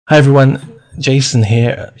Hi everyone, Jason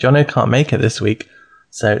here. Jono can't make it this week,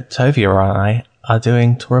 so Tovia and I are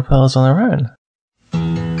doing Torah Pearls on our own.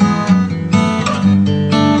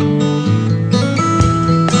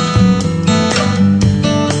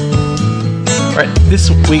 Right, this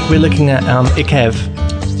week we're looking at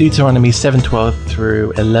Eikev, Deuteronomy 7:12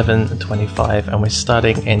 through 11:25, and we're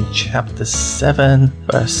starting in chapter 7,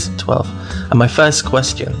 verse 12. And my first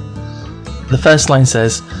question, the first line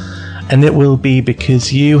says, "And it will be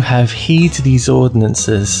because you have heed to these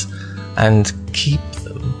ordinances and keep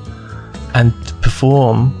them and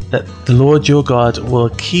perform that the Lord your God will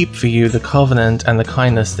keep for you the covenant and the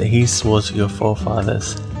kindness that he swore to your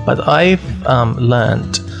forefathers." But I've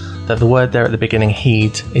learned that the word there at the beginning,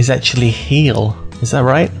 heed, is actually heal. Is that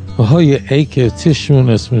right? Well,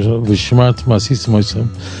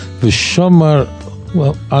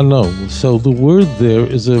 I know. So the word there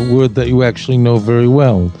is a word that you actually know very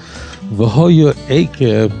well. V'hoya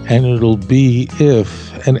Eikev, and it'll be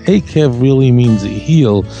if. And Eikev really means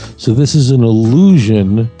heal. So this is an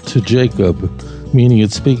allusion to Jacob, meaning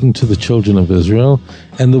it's speaking to the children of Israel.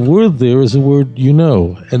 And the word there is a word you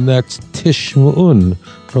know, and that's tishmu'un,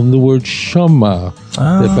 from the word shama.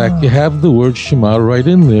 In fact, you have the word shema right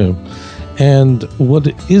in there. And what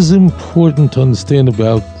is important to understand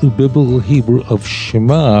about the biblical Hebrew of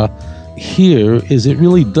Shema here is it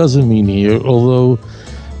really doesn't mean here, although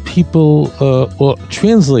people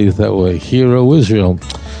translate it that way, Hear, O Israel.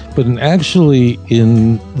 But in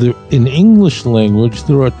English language,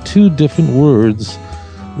 there are two different words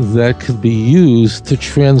that could be used to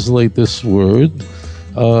translate this word,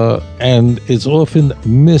 and it's often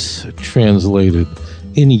mistranslated.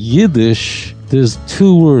 In Yiddish, there's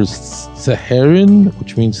two words, Zaherin,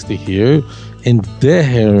 which means to hear, and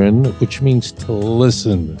Deherin, which means to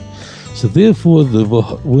listen. So therefore,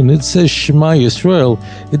 when it says Shema Yisrael,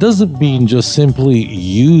 it doesn't mean just simply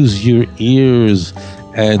use your ears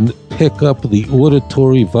and pick up the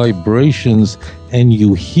auditory vibrations and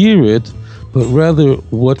you hear it, but rather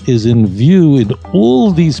what is in view in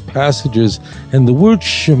all these passages. And the word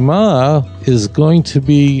Shema is going to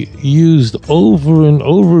be used over and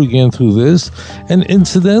over again through this. And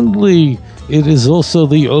incidentally, it is also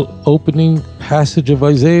the opening passage of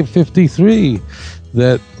Isaiah 53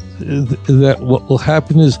 that what will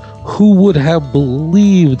happen is, who would have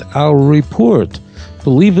believed our report?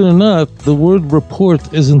 Believe it or not, the word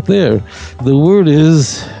report isn't there. The word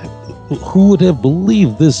is, who would have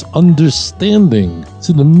believed this understanding? It's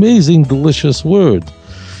an amazing, delicious word.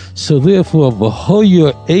 So therefore,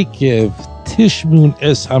 V'hoya Eikev Tishmun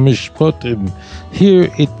es hamishpatim. Here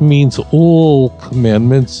it means all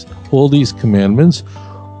commandments, all these commandments.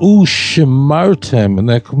 Shemartem, and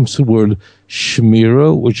that comes from the word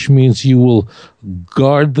shemira, which means you will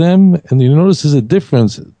guard them. And you notice there's a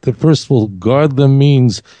difference. The first of all, guard them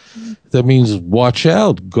means watch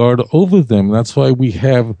out, guard over them. That's why we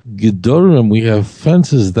have gedorim, we have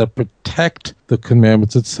fences that protect the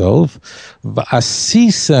commandments itself.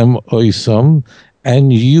 V'asisem oisam,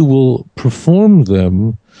 and you will perform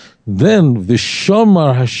them. Then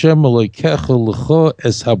V'shamar Hashem Elokecha L'cha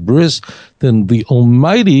es habris, then the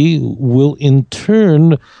Almighty will in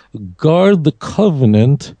turn guard the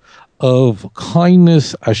covenant of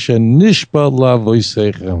kindness asher nishba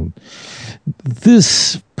la'avoseichem.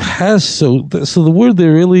 This so the word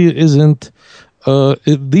there really isn't.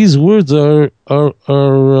 These words are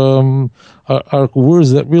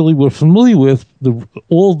words that really we're familiar with.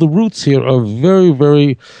 All the roots here are very,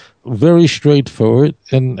 very, very straightforward.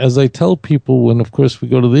 And as I tell people, when of course we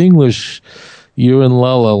go to the English, you're in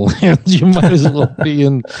La La Land. You might as well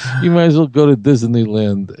go to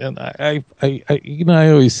Disneyland. And I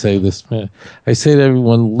always say this, man. I say to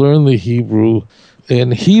everyone, learn the Hebrew.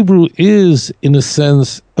 And Hebrew is, in a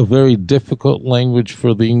sense, a very difficult language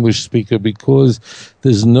for the English speaker because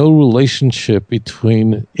there's no relationship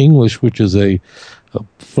between English, which is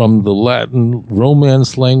from the Latin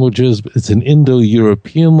Romance languages. It's an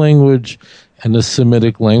Indo-European language and a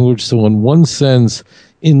Semitic language. So in one sense,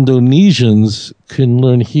 Indonesians can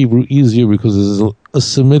learn Hebrew easier because there's a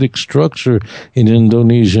Semitic structure in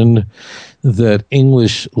Indonesian that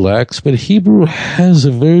English lacks. But Hebrew has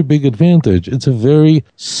a very big advantage. It's a very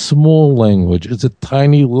small language. It's a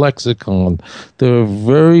tiny lexicon. There are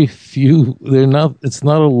very few. It's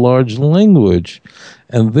not a large language.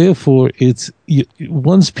 And therefore,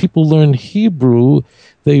 once people learn Hebrew,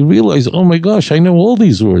 they realize, oh my gosh, I know all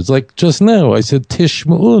these words. Like just now, I said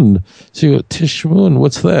tishmu'un. So you go, tishmu'un,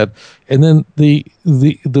 what's that? And then the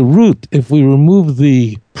root, if we remove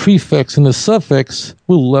the prefix and the suffix,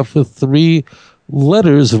 we're left with three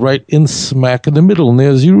letters right in smack in the middle,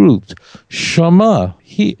 Nezirut. Shama.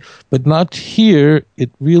 But not here.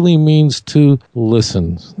 It really means to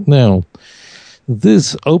listen. Now,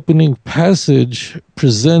 this opening passage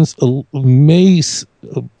present a little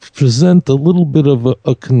bit of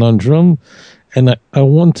a conundrum, and I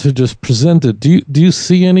want to just present it. Do you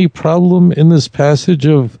see any problem in this passage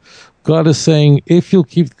of God is saying, if you'll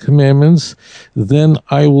keep the commandments, then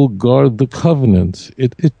I will guard the covenant?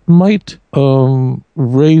 It might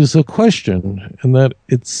raise a question, in that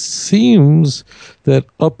it seems that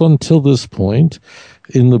up until this point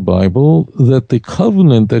in the Bible, that the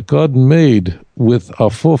covenant that God made with our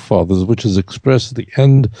forefathers, which is expressed at the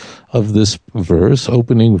end of this verse,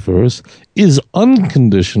 opening verse, is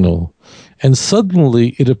unconditional. And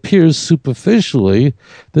suddenly it appears superficially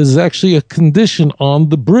there's actually a condition on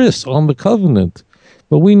the bris, on the covenant.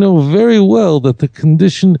 But we know very well that the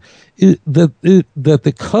condition that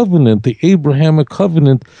the covenant, the Abrahamic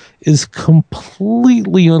covenant, is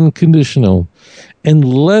completely unconditional.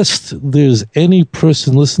 Unless there's any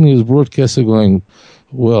person listening to this broadcast going,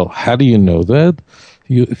 well, how do you know that?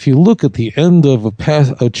 If you look at the end of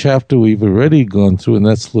a chapter we've already gone through, and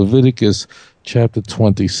that's Leviticus chapter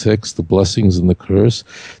 26, the blessings and the curse,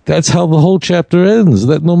 that's how the whole chapter ends,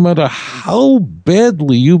 that no matter how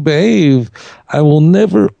badly you behave, I will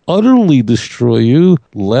never utterly destroy you,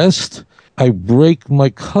 lest I break my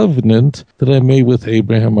covenant that I made with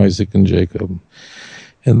Abraham, Isaac, and Jacob.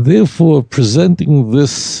 And therefore, presenting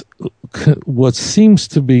this, what seems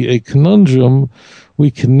to be a conundrum,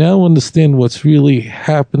 we can now understand what's really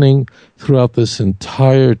happening throughout this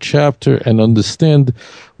entire chapter and understand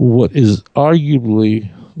what is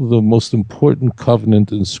arguably the most important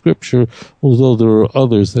covenant in Scripture, although there are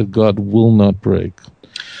others that God will not break.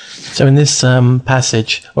 So in this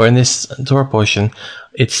passage, or in this Torah portion,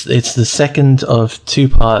 it's the second of two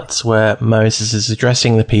parts where Moses is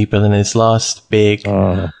addressing the people in his last big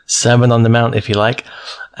Sermon on the Mount, if you like,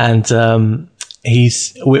 and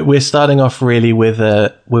we're starting off really with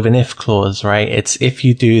an if clause, right? It's if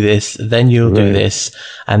you do this, then you'll do this,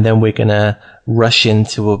 and then we're gonna rush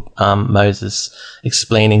into Moses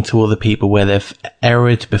explaining to all the people where they've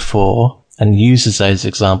erred before, and uses those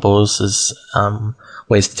examples as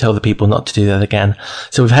ways to tell the people not to do that again.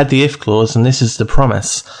 So we've had the if clause, and this is the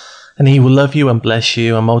promise. And he will love you and bless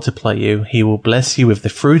you and multiply you. He will bless you with the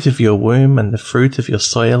fruit of your womb and the fruit of your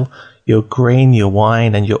soil, your grain, your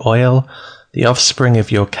wine, and your oil, the offspring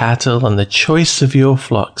of your cattle and the choice of your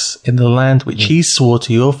flocks in the land which he swore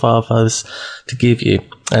to your fathers to give you.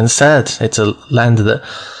 And sad, it's a land that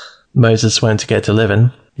Moses won't get to live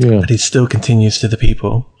in, but he still continues to the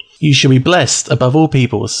people. You shall be blessed above all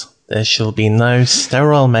peoples. There shall be no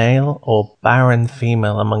sterile male or barren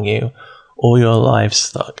female among you, or your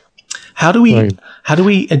livestock. How do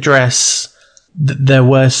we address there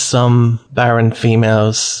were some barren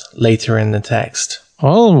females later in the text?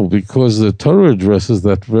 Oh, because the Torah addresses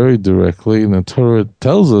that very directly, and the Torah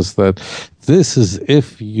tells us that this is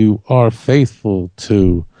if you are faithful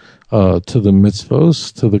to the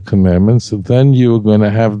mitzvos, to the commandments, then you're going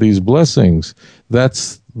to have these blessings.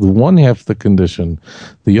 That's the one half of the condition.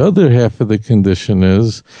 The other half of the condition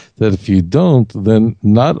is that if you don't, then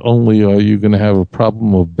not only are you going to have a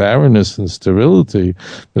problem of barrenness and sterility,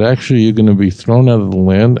 but actually you're going to be thrown out of the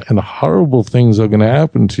land and horrible things are going to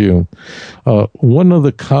happen to you. One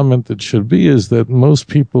other comment that should be is that most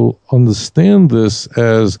people understand this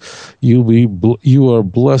as you are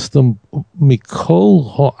blessed mikol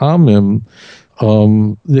ha'amim,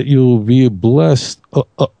 that you will be blessed.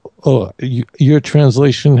 Your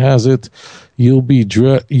translation has it, you'll be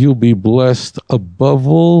blessed above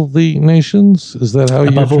all the nations. Is that how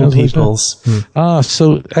you translate it? Above all peoples.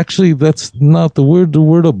 So actually that's not the word. The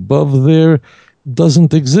word above there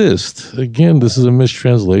doesn't exist. Again, this is a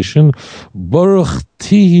mistranslation. Baruch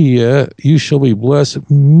tihiyeh, you shall be blessed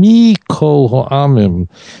mikol ha'amim.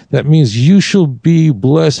 That means you shall be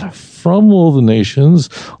blessed from all the nations,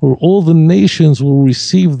 or all the nations will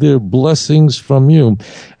receive their blessings from you.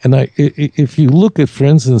 And if you look at, for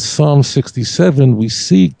instance, Psalm 67, we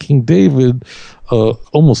see King David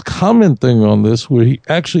almost commenting on this, where he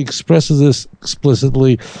actually expresses this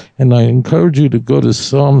explicitly. And I encourage you to go to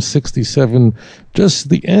Psalm 67, just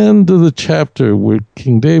the end of the chapter, where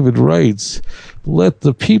King David writes, "Let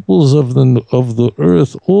the peoples of the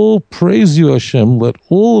earth all praise you, Hashem. Let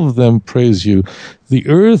all of them praise you. The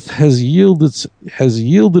earth has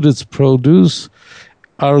yielded its produce.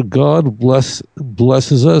 Our God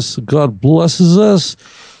blesses us. God blesses us,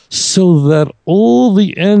 so that all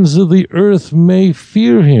the ends of the earth may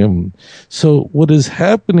fear him." So what is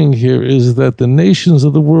happening here is that the nations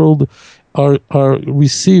of the world are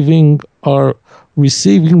receiving our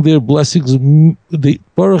receiving their blessings, the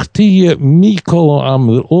Baruch Tiyeh Mikol Ha'am,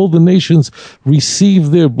 that all the nations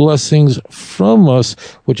receive their blessings from us,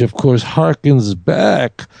 which of course harkens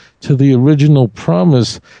back to the original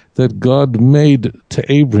promise that God made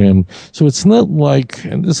to Abraham. So it's not like,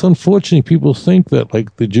 and it's unfortunate, people think that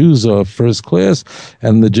like the Jews are first class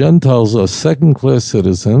and the Gentiles are second class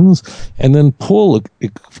citizens. And then Paul,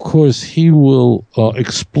 of course, he will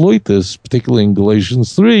exploit this, particularly in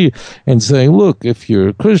Galatians 3, and saying, look, if you're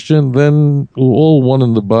a Christian, then we're all one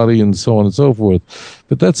in the body, and so on and so forth.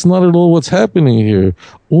 But that's not at all what's happening here.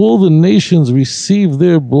 All the nations receive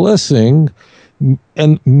their blessing,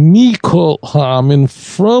 and Mikol Ha'amin,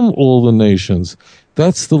 from all the nations.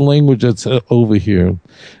 That's the language that's over here.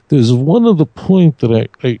 There's one other point that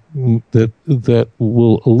that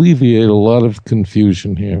will alleviate a lot of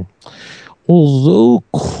confusion here. Although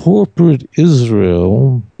corporate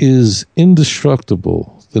Israel is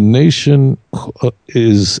indestructible, the nation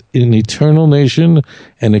is an eternal nation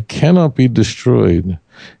and it cannot be destroyed.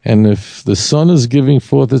 And if the sun is giving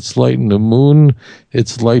forth its light and the moon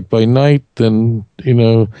its light by night, then you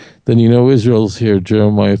know Israel's here,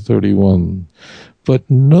 Jeremiah 31. But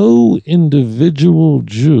no individual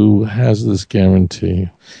Jew has this guarantee.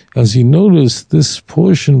 As you notice, this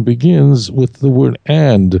portion begins with the word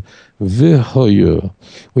and, v'hoya,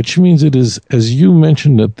 which means it is, as you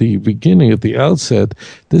mentioned at the beginning, at the outset,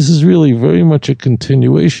 this is really very much a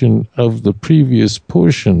continuation of the previous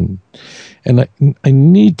portion. And I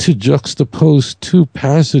need to juxtapose two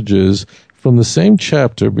passages from the same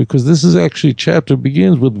chapter, because this is actually, chapter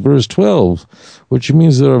begins with verse 12, which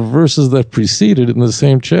means there are verses that preceded in the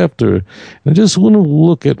same chapter. And I just want to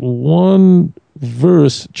look at one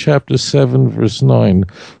verse, chapter 7, verse 9,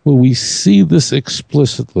 where we see this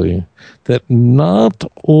explicitly, that not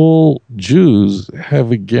all Jews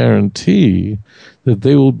have a guarantee that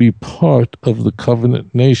they will be part of the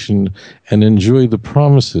covenant nation and enjoy the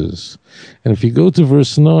promises. And if you go to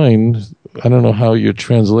verse 9, I don't know how your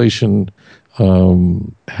translation,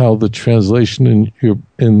 how the translation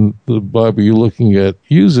in the Bible you're looking at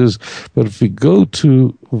uses, but if you go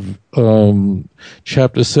to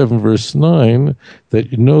chapter 7, verse 9,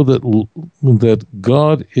 that you know that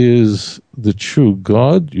God is the true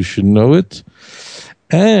God, you should know it,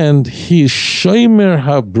 and he is Shomer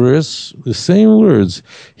HaBris, the same words,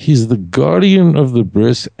 he's the guardian of the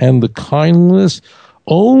bris and the kindness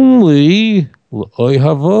only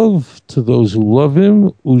L'oihavav, to those who love him,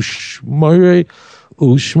 ushmarei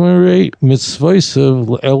mitzvaysev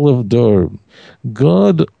l'elav dor.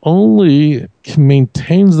 God only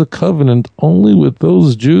maintains the covenant only with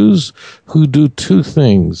those Jews who do two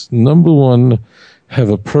things. Number one, have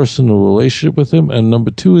a personal relationship with him, and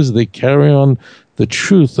number two is they carry on the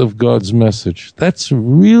truth of God's message. That's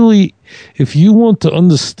really, if you want to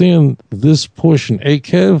understand this portion,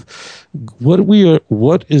 Eikev,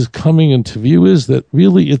 what is coming into view is that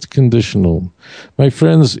really it's conditional. My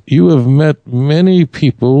friends, you have met many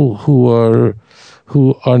people who are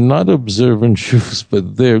not observant Jews,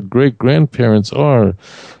 but their great-grandparents are.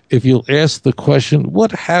 If you'll ask the question,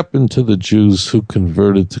 what happened to the Jews who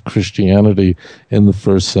converted to Christianity in the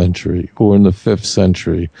 1st century, or in the 5th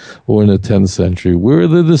century, or in the 10th century? Where are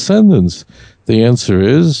the descendants? The answer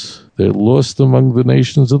is, they're lost among the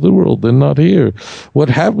nations of the world. They're not here. What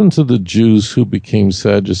happened to the Jews who became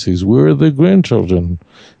Sadducees? Where are their grandchildren?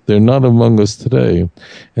 They're not among us today.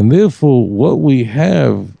 And therefore, what we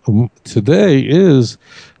have today is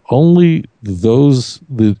only those,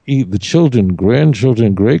 the children,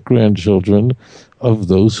 grandchildren, great-grandchildren of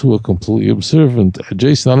those who are completely observant.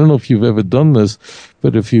 Jason, I don't know if you've ever done this,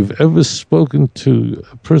 but if you've ever spoken to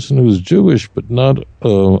a person who is Jewish but not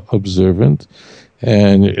observant,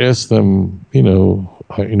 and you ask them,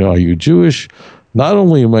 are you Jewish? Not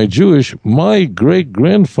only am I Jewish, my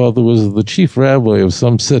great-grandfather was the chief rabbi of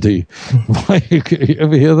some city. You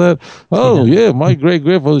ever hear that? Oh, yeah, my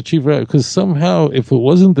great-grandfather was the chief rabbi. Because somehow, if it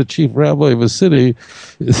wasn't the chief rabbi of a city,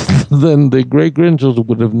 then the great-grandchildren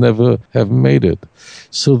would have never have made it.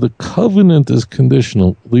 So the covenant is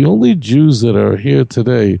conditional. The only Jews that are here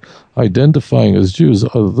today identifying as Jews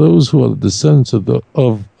are those who are the descendants of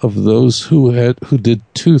those who did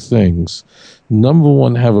two things. Number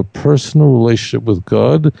one, have a personal relationship with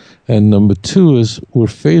God, and number two is were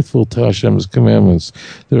faithful to Hashem's commandments.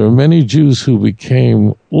 There are many Jews who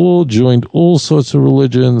joined all sorts of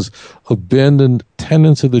religions, abandoned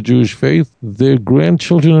tenets of the Jewish faith, their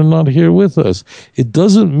grandchildren are not here with us. It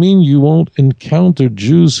doesn't mean you won't encounter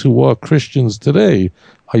Jews who are Christians today,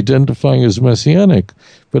 identifying as Messianic.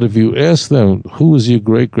 But if you ask them, who was your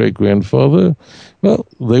great-great-grandfather? Well,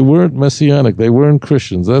 they weren't Messianic. They weren't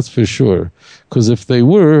Christians, that's for sure. Because if they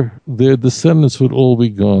were, their descendants would all be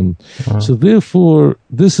gone. So therefore,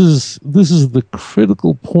 this is the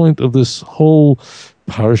critical point of this whole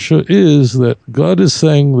parsha, is that God is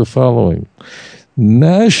saying the following.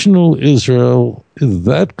 National Israel,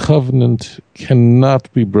 that covenant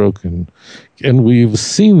cannot be broken. And we've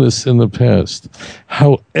seen this in the past.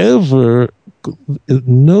 However,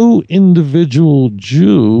 no individual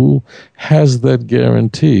Jew has that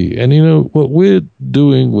guarantee. And what we're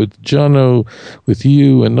doing with Jono, with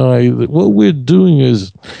you and I, what we're doing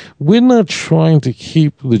is we're not trying to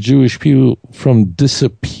keep the Jewish people from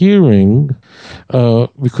disappearing,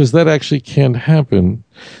 because that actually can't happen.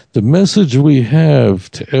 The message we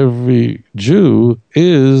have to every Jew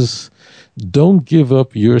is, don't give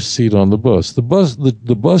up your seat on the bus. The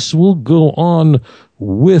bus will go on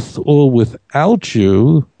with or without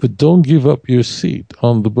you, but don't give up your seat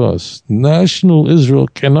on the bus. National Israel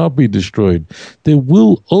cannot be destroyed. There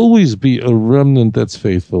will always be a remnant that's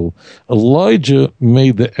faithful. Elijah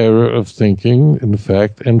made the error of thinking, in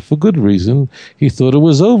fact, and for good reason, he thought it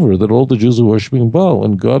was over, that all the Jews were worshiping Baal,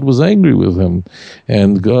 and God was angry with him.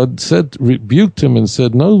 And God rebuked him and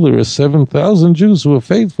said, no, there are 7,000 Jews who are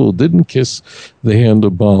faithful, didn't kiss the hand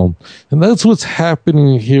of Baal. And that's what's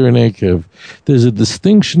happening here in Eikev. There's a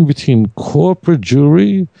distinction between corporate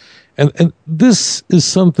Jewry, and this is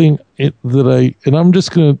something and I'm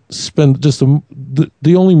just going to spend just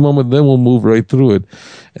the only moment, then we'll move right through it.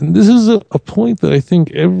 And this is a point that I think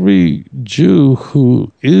every Jew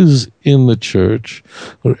who is in the church,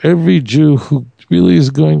 or every Jew who really is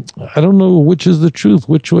going, I don't know which is the truth,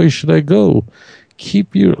 which way should I go?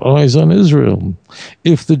 Keep your eyes on Israel.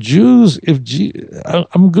 If the Jews,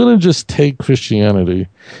 I'm going to just take Christianity.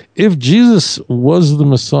 If Jesus was the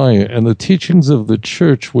Messiah and the teachings of the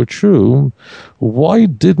church were true, why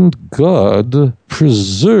didn't God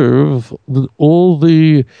preserve all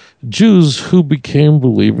the Jews who became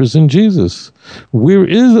believers in Jesus? Where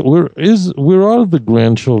are the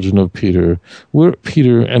grandchildren of Peter? Where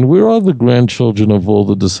are the grandchildren of all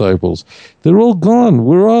the disciples? They're all gone.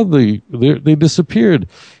 Where are they? They disappeared.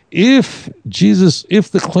 If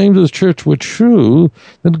the claims of the church were true,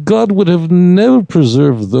 then God would have never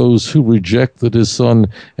preserved those who rejected his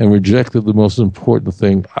son and rejected the most important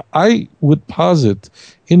thing. I would posit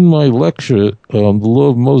in my lecture, The Law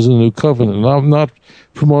of Moses and the New Covenant, and I'm not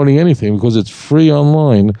promoting anything because it's free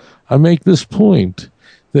online, I make this point,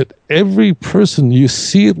 that every person, you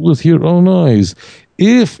see it with your own eyes.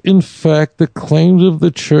 If, in fact, the claims of the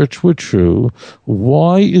church were true,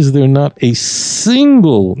 why is there not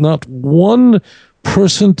one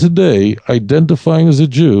person today identifying as a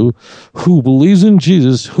Jew who believes in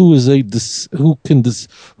Jesus, who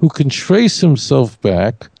can trace himself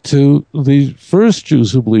back to the first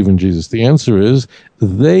Jews who believe in Jesus? The answer is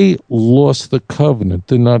they lost the covenant.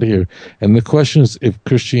 They're not here. And the question is, if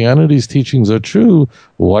Christianity's teachings are true,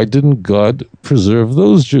 why didn't God preserve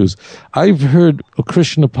those Jews? I've heard a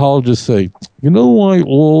Christian apologist say, you know why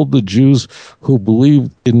all the Jews who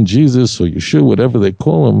believed in Jesus, or Yeshua, whatever they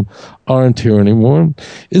call him, aren't here anymore?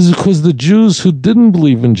 Is because the Jews who didn't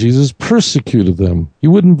believe in Jesus persecuted them. You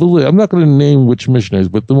wouldn't believe. I'm not going to name which missionaries,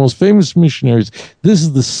 but the most famous missionaries, this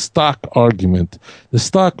is the stock argument. The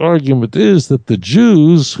stock argument is that the Jews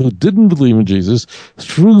who didn't believe in Jesus,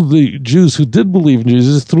 threw the Jews who did believe in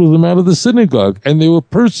Jesus, threw them out of the synagogue, and they were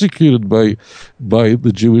persecuted by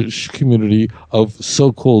the Jewish community of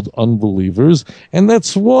so-called unbelievers, and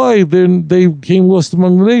that's why they became lost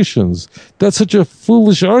among the nations. That's such a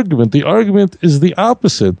foolish argument. The argument is the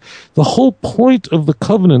opposite. The whole point of the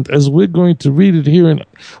covenant, as we're going to read it here, and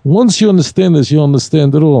once you understand this, you'll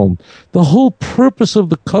understand it all. The whole purpose of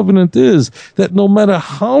the covenant is that no matter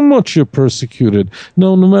how much you're persecuted,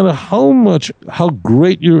 no matter how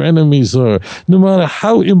great your enemies are, no matter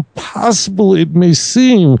how impossible it may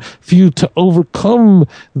seem for you to overcome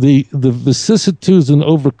the vicissitudes and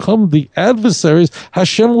overcome the adversaries,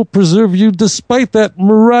 Hashem will preserve you despite that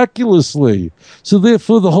miraculously. So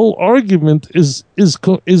therefore, the whole argument is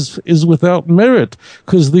without merit,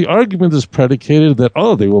 because the argument is predicated that,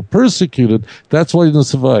 they were persecuted, that's why they didn't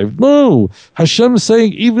survive. No, Hashem is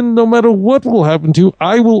saying, even no matter what will happen to you,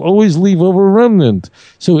 I will always leave over a remnant.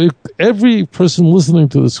 So if every person listening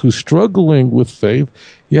to this who's struggling with faith,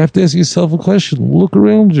 you have to ask yourself a question. Look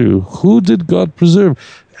around you. Who did God preserve?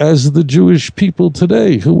 as the Jewish people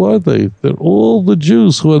today. Who are they? They're all the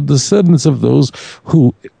Jews who are descendants of those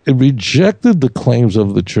who rejected the claims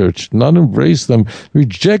of the church, not embraced them,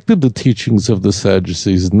 rejected the teachings of the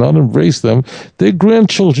Sadducees, not embraced them. Their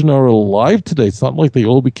grandchildren are alive today. It's not like they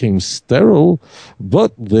all became sterile,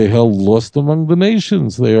 but they have lost among the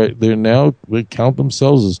nations. They count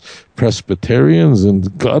themselves as Presbyterians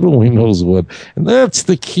and God only knows what. And that's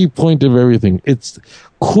the key point of everything. It's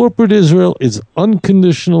corporate Israel is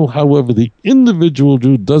unconditional. However, the individual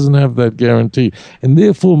Jew doesn't have that guarantee. And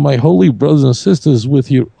therefore, my holy brothers and sisters,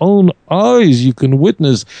 with your own eyes, you can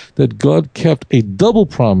witness that God kept a double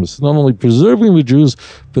promise, not only preserving the Jews,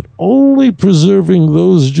 but only preserving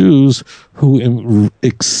those Jews who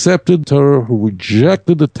accepted Torah, who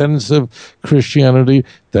rejected the tenets of Christianity.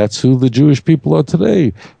 That's who the Jewish people are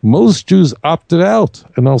today. Most Jews opted out,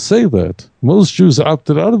 and I'll say that. Most Jews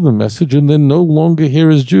opted out of the message and then no longer here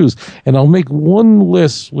as Jews. And I'll make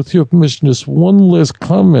with your permission, just one last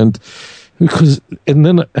comment, and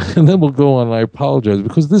then we'll go on. I apologize,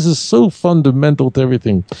 because this is so fundamental to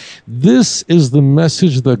everything. This is the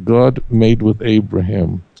message that God made with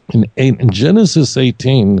Abraham. In Genesis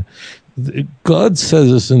 18, God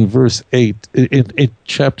says this in verse 8, in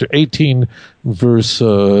chapter 18, verse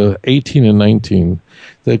 18 and 19,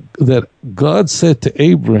 that God said to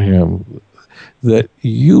Abraham that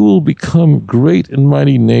you will become great and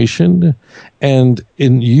mighty nation, and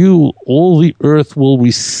in you all the earth will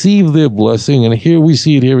receive their blessing. And here we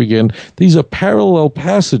see it here again. These are parallel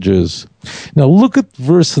passages. Now look at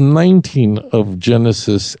verse 19 of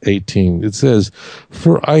Genesis 18. It says,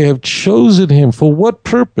 "For I have chosen him." For what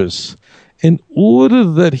purpose? "In order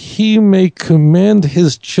that he may command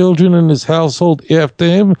his children and his household after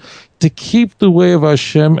him to keep the way of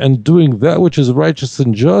Hashem and doing that which is righteous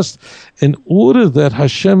and just, in order that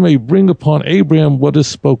Hashem may bring upon Abraham what is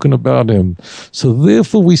spoken about him." So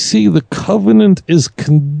therefore we see the covenant is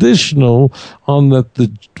conditional on that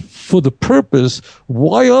for the purpose.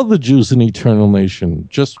 Why are the Jews an eternal nation?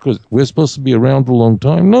 Just because we're supposed to be around a long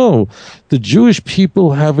time? No. The Jewish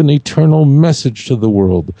people have an eternal message to the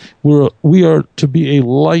world. We are to be a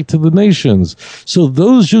light to the nations. So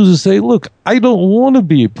those Jews who say, look, I don't want to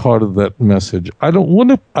be a part of that message. I don't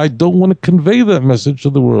want to convey that message to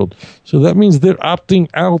the world. So that means they're opting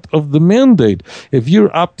out of the mandate. If you're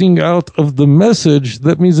opting out of the message,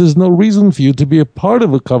 that means there's no reason for you to be a part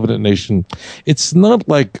of a covenant nation. It's not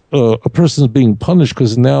like a person's being punished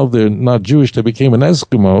because now they're not Jewish, they became an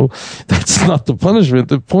Eskimo. That's not the punishment.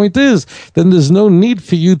 The point is, then there's no need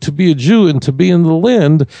for you to be a Jew and to be in the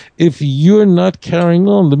land if you're not carrying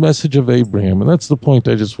on the message of Abraham. And that's the point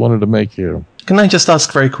I just wanted to make here. Can I just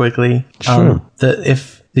ask very quickly, Sure. that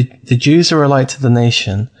if the Jews are a light to the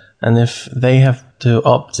nation, and if they have to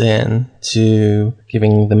opt in to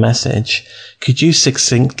giving the message, could you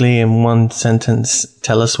succinctly in one sentence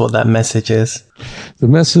tell us what that message is? The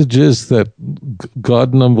message is that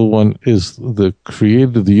God, number one, is the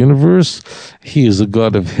creator of the universe. He is a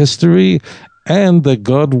God of history, and that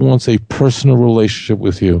God wants a personal relationship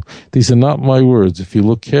with you. These are not my words. If you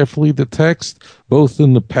look carefully at the text, both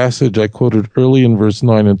in the passage I quoted early in verse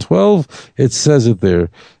 9 and 12, it says it there.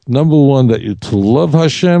 Number one, that you're to love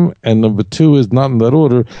Hashem, and number two is, not in that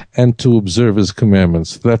order, and to observe his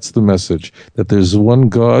commandments. That's the message, that there's one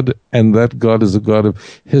God, and that God is a God of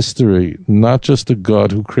history, not just a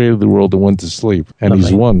God who created the world and went to sleep. And Lovely.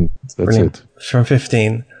 He's one. That's Brilliant. it. From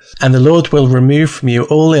 15. "And the Lord will remove from you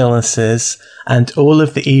all illnesses and all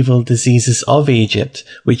of the evil diseases of Egypt,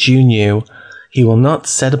 which you knew. He will not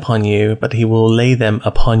set upon you, but he will lay them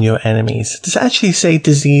upon your enemies." Does it actually say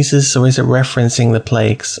diseases, or is it referencing the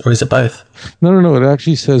plagues, or is it both? No. It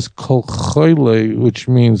actually says kol choyle, which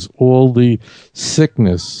means all the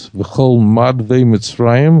sickness. V'chol madvei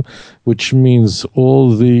Mitzrayim, which means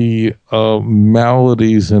all the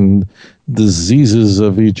maladies and diseases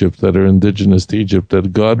of Egypt that are indigenous to Egypt,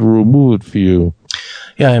 that God will remove it for you.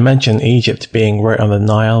 Yeah, I imagine Egypt being right on the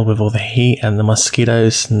Nile with all the heat and the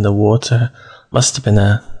mosquitoes and the water. Must have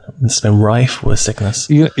been rife with sickness.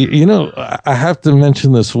 You know, I have to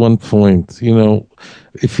mention this one point. You know,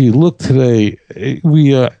 if you look today, I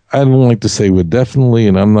don't like to say we're definitely,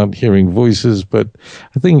 and I'm not hearing voices, but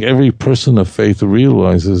I think every person of faith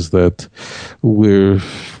realizes that we're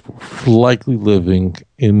likely living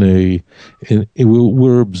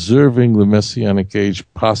we're observing the Messianic age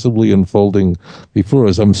possibly unfolding before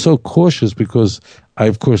us. I'm so cautious because I,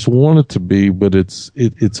 of course, want it to be, but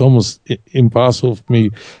it's almost impossible for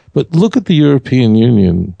me. But look at the European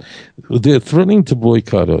Union. They're threatening to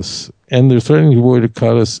boycott us, and they're threatening to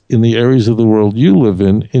boycott us in the areas of the world you live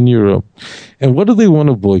in Europe. And what do they want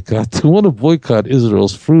to boycott? They want to boycott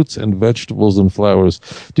Israel's fruits and vegetables and flowers.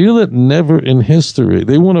 Do you know that never in history,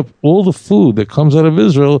 they want to, all the food that comes out of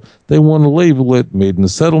Israel, they want to label it made in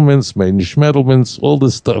settlements, made in schmettlements, all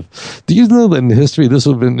this stuff. Do you know that in history this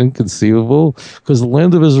would have been inconceivable? Because the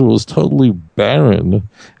land of Israel was totally barren,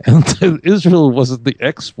 and Israel wasn't the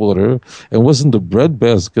exporter and wasn't the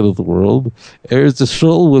breadbasket of the world. Eretz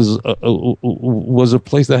Yisrael was a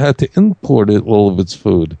place that had to import all of its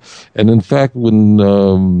food. And in fact, when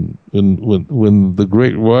the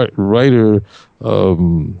great writer,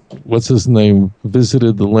 what's his name,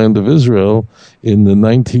 visited the land of Israel in the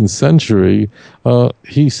 19th century,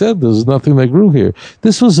 he said there's nothing that grew here.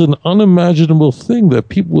 This was an unimaginable thing, that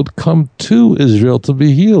people would come to Israel to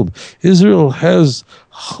be healed. Israel has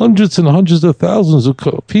hundreds and hundreds of thousands of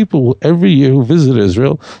people every year who visit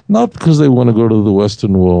Israel, not because they want to go to the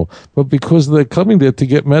Western Wall, but because they're coming there to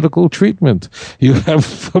get medical treatment. You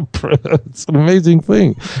have, it's an amazing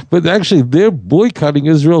thing. But actually, they're boycotting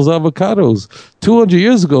Israel's avocados. 200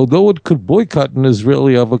 years ago, no one could boycott an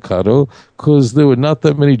Israeli avocado because there were not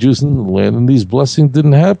that many Jews in the land, and these blessings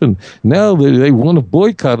didn't happen. Now they want to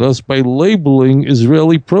boycott us by labeling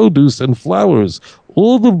Israeli produce and flowers.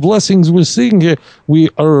 All the blessings we're seeing here, we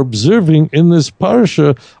are observing in this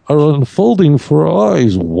parsha, are unfolding for our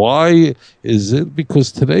eyes. Why is it? Because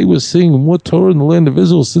today we're seeing more Torah in the land of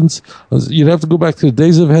Israel since, you'd have to go back to the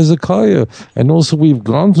days of Hezekiah. And also we've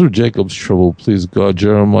gone through Jacob's trouble, please God,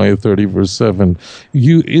 Jeremiah 30 verse 7.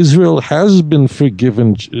 Israel has been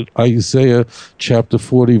forgiven, Isaiah chapter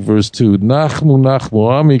 40 verse 2. Nachmu, nachmu,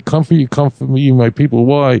 Ami, comfort me, my people.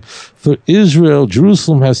 Why? For Israel,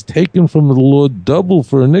 Jerusalem has taken from the Lord double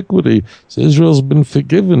for iniquity. So Israel's been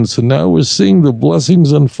forgiven. So now we're seeing the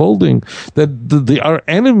blessings unfolding. That our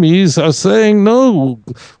enemies are saying, no,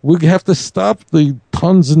 we have to stop the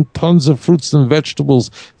tons and tons of fruits and vegetables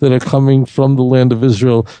that are coming from the land of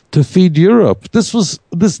Israel to feed Europe.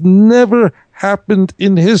 This never happened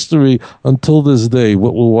in history until this day,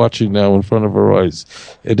 what we're watching now in front of our eyes.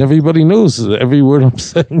 And everybody knows that every word I'm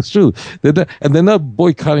saying is true. They're not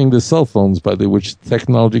boycotting the cell phones, by the way, which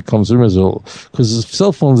technology comes from Israel. Because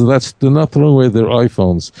cell phones, they're not throwing away their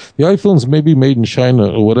iPhones. The iPhones may be made in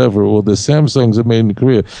China or whatever, or the Samsungs are made in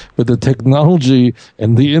Korea, but the technology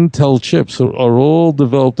and the Intel chips are all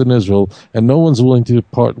developed in Israel, and no one's willing to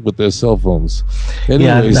part with their cell phones.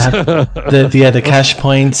 Anyways. Yeah, the cash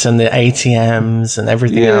points and the ATM and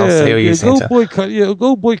everything else they were using.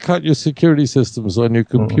 Go boycott your security systems on your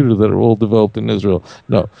computer that are all developed in Israel.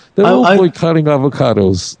 No, they're all boycotting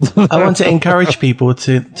avocados. I want to encourage people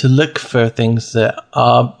to look for things that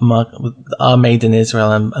are made in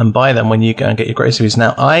Israel and buy them when you go and get your groceries.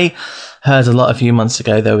 Now, I heard a few months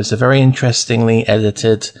ago, there was a very interestingly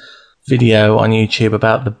edited video on YouTube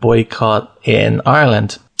about the boycott in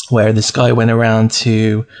Ireland, where this guy went around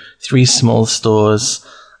to 3 small stores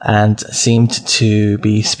and seemed to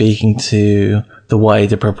be speaking to the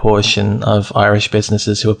wider proportion of Irish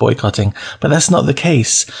businesses who are boycotting. But that's not the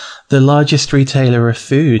case. The largest retailer of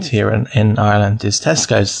food here in Ireland is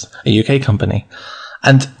Tesco's, a UK company.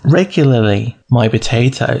 And regularly, my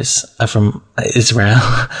potatoes are from Israel,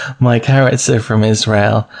 my carrots are from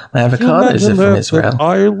Israel, my avocados are from Israel.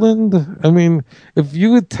 Ireland, I mean, if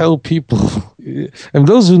you would tell people, and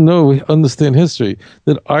those who understand history,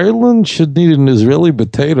 that Ireland should need an Israeli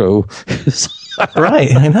potato.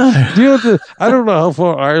 Right, I know. I don't know how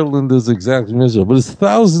far Ireland is exactly from Israel, but it's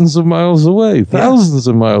thousands of miles away. Thousands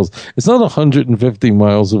of miles. It's not 150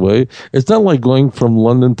 miles away. It's not like going from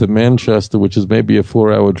London to Manchester, which is maybe a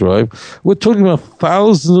 4-hour drive. We're talking about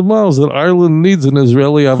thousands of miles that Ireland needs an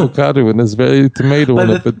Israeli avocado, an Israeli tomato,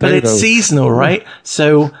 and a potato. But it's seasonal, right?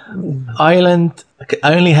 So Ireland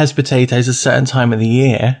only has potatoes a certain time of the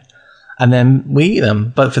year, and then we eat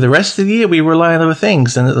them. But for the rest of the year, we rely on other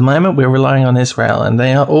things. And at the moment, we're relying on Israel, and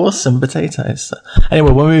they are awesome potatoes. So,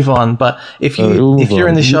 anyway, we'll move on. But if you're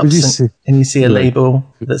in the shops and you see a label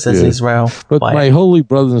that says Israel, but my holy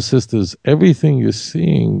brothers and sisters, everything you're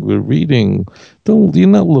seeing, we're reading, you're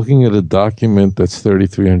not looking at a document that's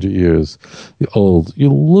 3,300 years old.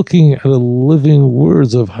 You're looking at the living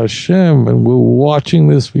words of Hashem, and we're watching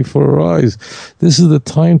this before our eyes. This is the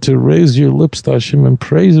time to raise your lips to Hashem and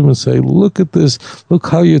praise Him and say, look at this. Look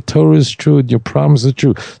how your Torah is true and your promise is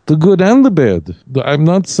true. The good and the bad. I'm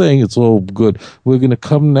not saying it's all good. We're going to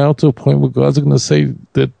come now to a point where God's going to say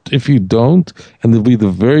that if you don't, and there'll be the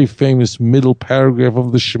very famous middle paragraph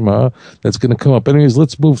of the Shema that's going to come up. Anyways,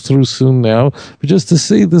 let's move through soon now. But just to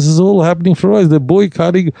see, this is all happening for us. They're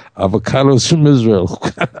boycotting avocados from Israel.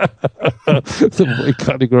 They're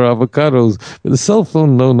boycotting our avocados. But the cell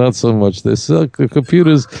phone, no, not so much. The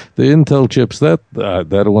computers, the Intel chips, that I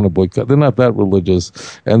don't want to boycott boycott. They're not that religious.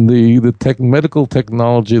 And the medical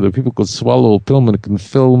technology that people could swallow a pill and can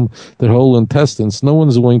film their whole intestines, no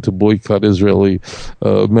one's willing to boycott Israeli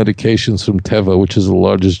medications from Teva, which is the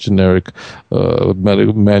largest generic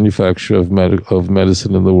manufacturer of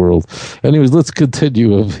medicine in the world. Anyways, let's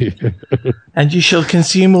continue over here. And you shall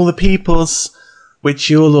consume all the peoples which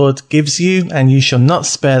your Lord gives you, and you shall not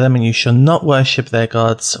spare them, and you shall not worship their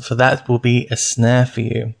gods, for that will be a snare for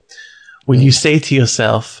you. Will you say to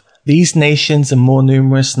yourself, these nations are more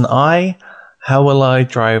numerous than I? How will I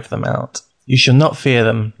drive them out? You shall not fear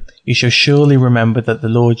them. You shall surely remember that the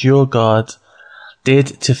Lord your God did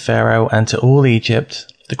to Pharaoh and to all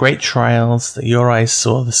Egypt the great trials that your eyes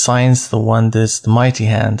saw, the signs, the wonders, the mighty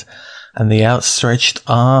hand, and the outstretched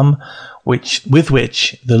arm with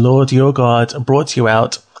which the Lord your God brought you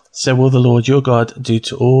out. So will the Lord your God do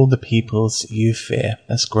to all the peoples you fear.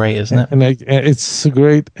 That's great, isn't it? And it's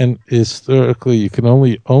great, and historically, you can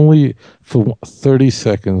only for 30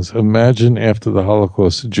 seconds imagine after the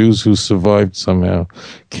Holocaust, Jews who survived somehow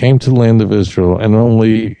came to the land of Israel, and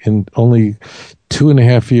only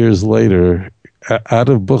 2.5 years later, out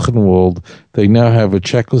of Buchenwald, they now have a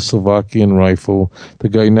Czechoslovakian rifle. The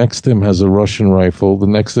guy next to him has a Russian rifle.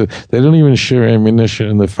 They don't even share ammunition,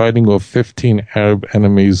 and they're fighting off 15 Arab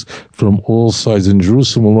enemies from all sides. In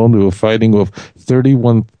Jerusalem alone, they were fighting off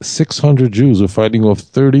 600 Jews were fighting off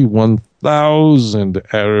 31,000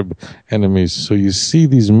 Arab enemies. So you see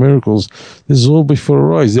these miracles. This is all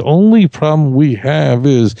before our eyes. The only problem we have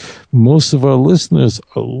is most of our listeners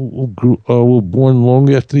were born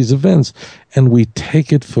long after these events, and we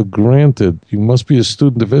take it for granted. You must be a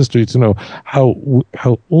student of history to know how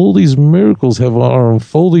all these miracles are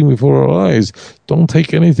unfolding before our eyes. Don't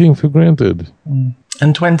take anything for granted.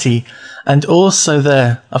 And 20. And also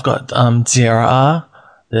I've got Zira'ah,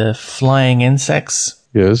 the flying insects.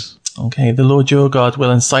 Yes. Okay, the Lord your God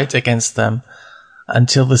will incite against them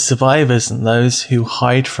until the survivors and those who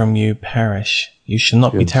hide from you perish. You shall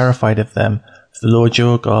not be terrified of them. For the Lord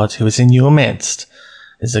your God, who is in your midst,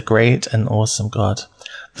 is a great and awesome God.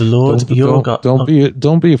 The Lord your God.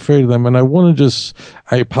 Don't be afraid of them. And I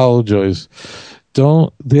apologize.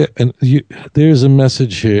 There's a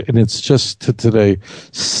message here, and it's just to today.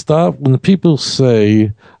 Stop when people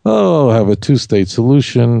say, "Oh, I'll have a two-state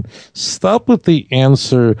solution." Stop with the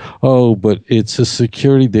answer, "Oh, but it's a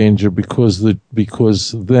security danger because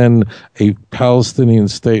then a Palestinian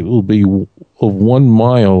state will be of 1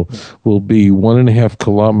 mile will be 1.5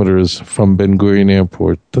 kilometers from Ben Gurion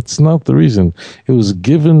Airport." That's not the reason. It was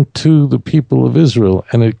given to the people of Israel,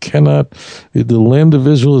 and the land of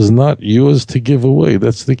Israel is not yours to give away.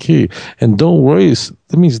 That's the key. And don't worry.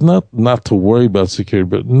 That means not to worry about security,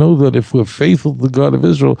 but know that if we're faithful to the God of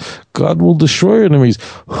Israel, God will destroy our enemies.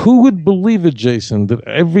 Who would believe it, Jason, that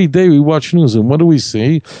every day we watch news and what do we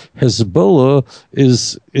see? Hezbollah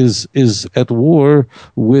is at war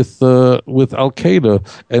with Al-Qaeda,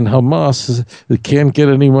 and Hamas can't get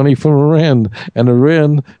any money from Iran, and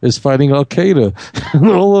Iran is fighting Al-Qaeda.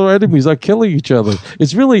 All our enemies are killing each other.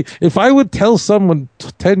 It's really, if I would tell someone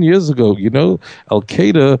 10 years ago,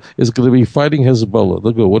 Al-Qaeda is going to be fighting Hezbollah,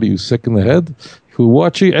 they'll go, "What are you, sick in the head?" We're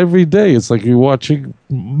watching every day. It's like you're watching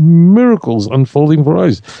miracles unfolding for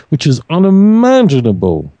us, which is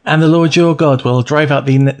unimaginable. And the Lord your God will drive out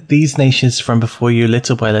these nations from before you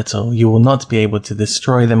little by little. You will not be able to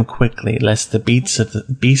destroy them quickly, lest the beasts of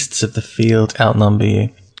the field outnumber you.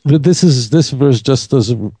 But this verse just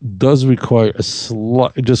does require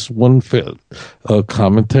just one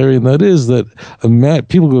commentary, and that is that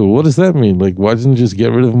people go, "What does that mean? Like, why didn't you just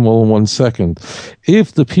get rid of them all in 1 second?"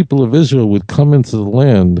 If the people of Israel would come into the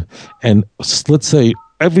land, and let's say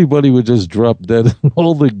everybody would just drop dead, and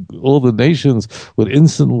all the nations would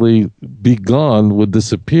instantly be gone, would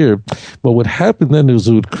disappear. But what happened then is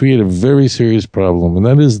it would create a very serious problem, and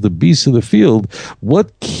that is the beasts of the field.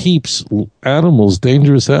 What keeps animals,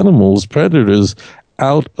 dangerous animals, predators,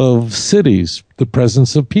 out of cities? The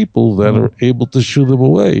presence of people that are able to shoo them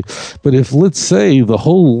away. But if, let's say, the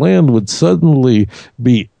whole land would suddenly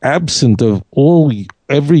be absent of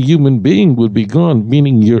every human being would be gone,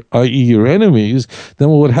 meaning i.e. your enemies, then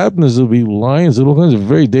what would happen is there would be lions and all kinds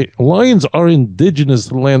of lions are indigenous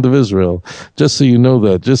to the land of Israel. Just so you know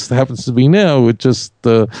that. Just happens to be now, it's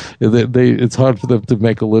hard for them to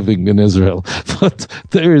make a living in Israel. But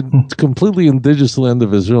they're completely indigenous to the land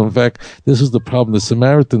of Israel. In fact, this is the problem the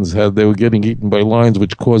Samaritans had. They were getting eaten by lions,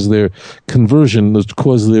 which caused their conversion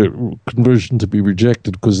to be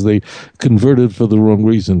rejected because they converted for the wrong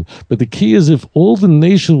reason. But the key is if all the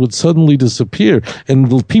nation would suddenly disappear and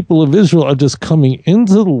the people of Israel are just coming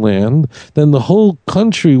into the land, then the whole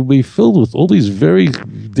country will be filled with all these very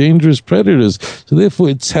dangerous predators. So therefore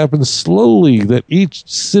it's happened slowly that each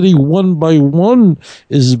city one by one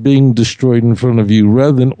is being destroyed in front of you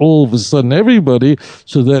rather than all of a sudden everybody,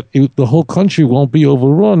 so that the whole country won't be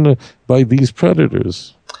overrun by these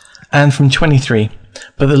predators. And from 23,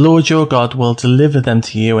 but the Lord your God will deliver them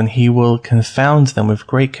to you, and he will confound them with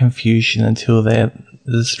great confusion until they are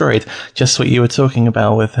destroyed. Just what you were talking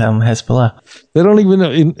about with Hezbollah. They don't even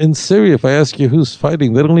know. In Syria, if I ask you who's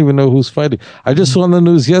fighting, they don't even know who's fighting. I just saw on the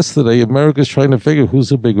news yesterday, America's trying to figure who's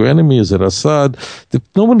the bigger enemy. Is it Assad?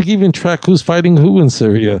 No one can even track who's fighting who in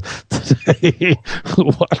Syria. Today,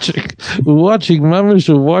 watching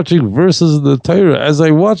verses of the Torah. As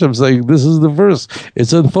I watch, I'm saying, this is the verse.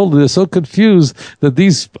 It's unfolded. They're so confused that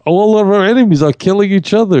all of our enemies are killing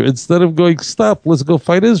each other. Instead of going, stop, let's go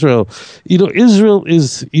fight Israel. Israel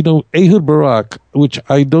is, Ehud Barak, which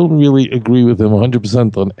I don't really agree with him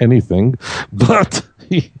 100% on anything, but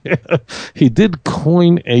he did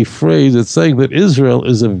coin a phrase that's saying that Israel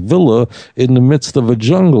is a villa in the midst of a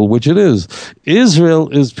jungle, which it is. Israel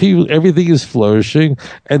is people, everything is flourishing,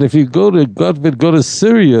 and if you go to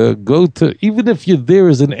Syria, even if you're there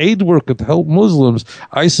as an aid worker to help Muslims,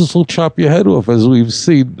 ISIS will chop your head off, as we've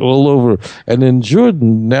seen all over. And in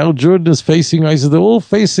Jordan, now Jordan is facing ISIS. They're all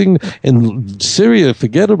facing, in Syria,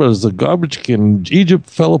 forget about it, it's a garbage can. Egypt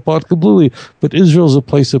fell apart completely, but Israel's a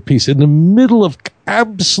place of peace in the middle of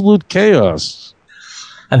absolute chaos.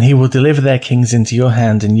 And he will deliver their kings into your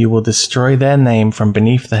hand, and you will destroy their name from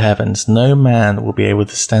beneath the heavens. No man will be able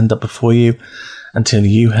to stand up before you until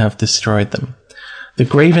you have destroyed them. The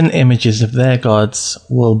graven images of their gods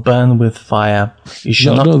will burn with fire. You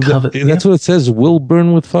shall not covet them. That's what it says, will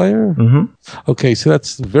burn with fire? Mm-hmm. Okay, so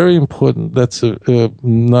that's very important. That's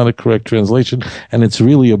not a correct translation, and it's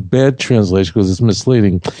really a bad translation because it's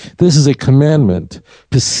misleading. This is a commandment.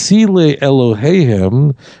 Pesile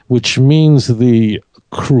Elohehem, which means the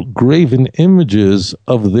graven images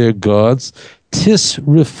of their gods. Tis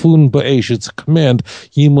rifun ba'esh. It's a command.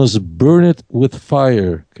 You must burn it with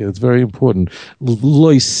fire. Okay, that's very important.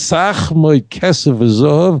 Loisach moi kesev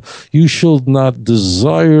v'zohav. You shall not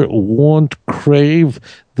desire, want, crave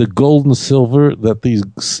the gold and silver that these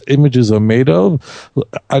images are made of,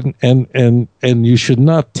 and you should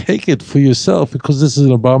not take it for yourself, because this is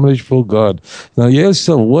an abomination for God. Now you ask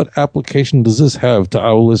yourself, what application does this have to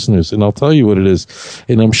our listeners? And I'll tell you what it is.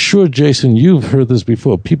 And I'm sure, Jason, you've heard this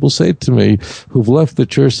before. People say to me who've left the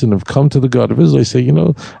church and have come to the God of Israel, they say,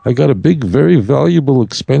 I got a big, very valuable,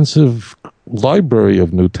 expensive library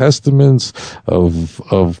of New Testaments,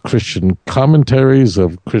 of Christian commentaries,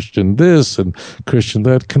 of Christian this and Christian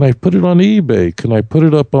that. Can I put it on eBay? Can I put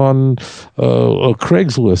it up on a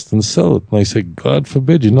Craigslist and sell it? And I say, God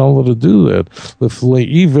forbid, you're not allowed to do that.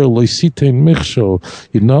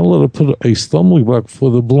 You're not allowed to put a stumbling block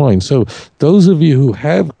for the blind. So those of you who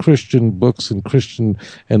have Christian books and Christian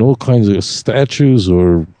and all kinds of statues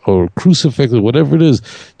or crucifixes, whatever it is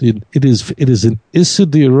an Issa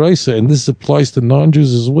D'Oraisa, and this applies to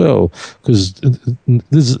non-Jews as well, because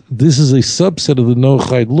this is a subset of the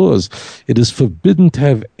Noahide laws. It is forbidden to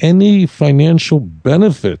have any financial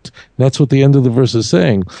benefit. That's what the end of the verse is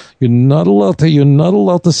saying. You're not allowed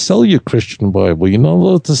to sell your Christian Bible. You're not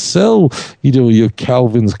allowed to sell, your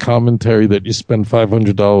Calvin's commentary that you spend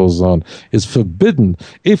 $500 on. It's forbidden.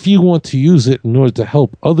 If you want to use it in order to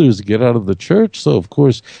help others get out of the church, so of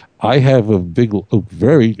course I have an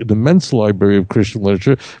immense library of Christian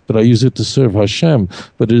literature, but I use it to serve Hashem.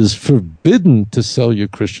 But it is forbidden to sell your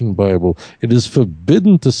Christian Bible. It is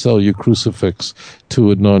forbidden to sell your crucifix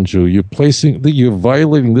to a non-Jew. You're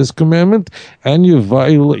violating this commandment, and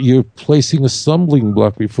you're placing a stumbling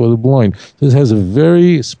block before the blind. This has a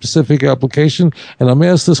very specific application, and I'm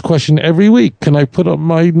asked this question every week. Can I put up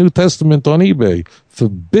my New Testament on eBay?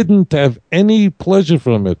 Forbidden to have any pleasure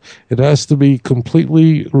from it. It has to be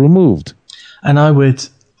completely removed. And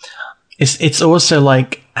it's also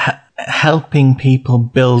like helping people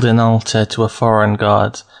build an altar to a foreign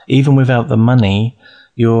god. Even without the money,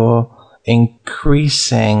 you're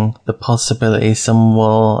increasing the possibility someone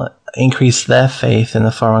will increase their faith in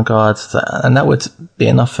the foreign gods. And that would be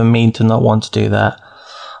enough for me to not want to do that.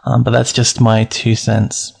 But that's just my 2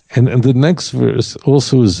 cents. And the next verse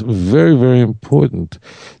also is very, very important.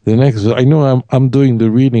 The next verse, I know I'm doing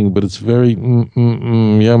the reading, but it's very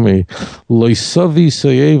yummy. Loisavi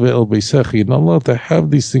sayeva el beisechi. You're not allowed to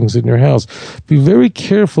have these things in your house. Be very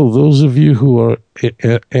careful, those of you who are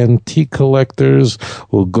antique collectors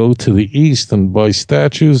will go to the east and buy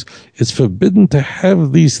statues. It's forbidden to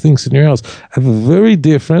have these things in your house. I have a very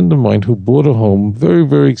dear friend of mine who bought a home, very,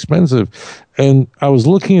 very expensive. And I was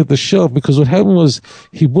looking at the shelf because what happened was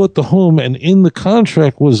he bought the home and in the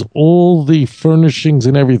contract was all the furnishings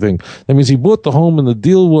and everything. That means he bought the home and the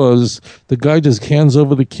deal was the guy just hands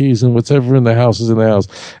over the keys and whatever in the house is in the house.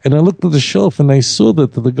 And I looked at the shelf and I saw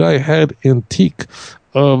that the guy had antique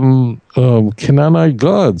Canaanite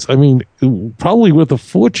gods. I mean, probably worth a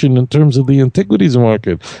fortune in terms of the antiquities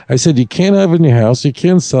market. I said, you can't have it in your house, you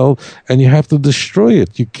can't sell, and you have to destroy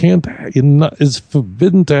it. You can't, it's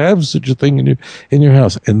forbidden to have such a thing in your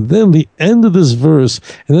house. And then the end of this verse,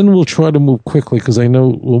 and then we'll try to move quickly because I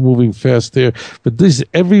know we're moving fast there, but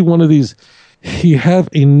every one of these, you have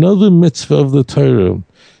another mitzvah of the Torah,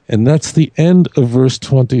 and that's the end of verse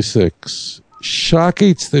 26. It's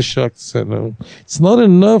not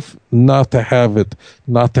enough not to have it,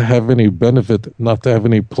 not to have any benefit, not to have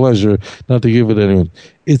any pleasure, not to give it to anyone.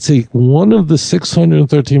 It's one of the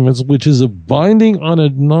 613 mitzvahs, which is a binding on a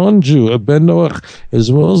non-Jew, a ben Noach,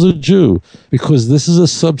 as well as a Jew, because this is a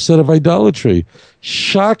subset of idolatry.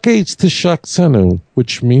 Shaketz teshaksenu,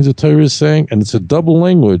 which means the Torah is saying, and it's a double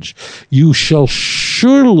language, you shall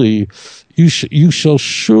surely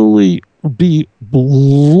be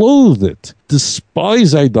loathed,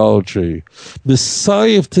 despise idolatry,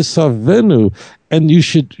 Messiah tesavenu, and you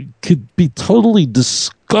could be totally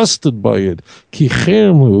disgusted by it.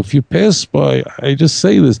 Kichermu, if you pass by, I just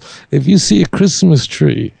say this, if you see a Christmas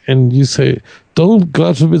tree and you say, don't,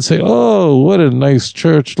 God forbid, say, oh, what a nice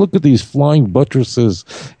church. Look at these flying buttresses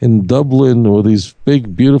in Dublin, or these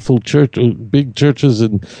big, beautiful big churches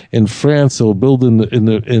in France that will build in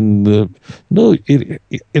the. No,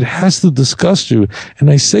 it has to disgust you. And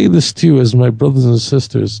I say this to you as my brothers and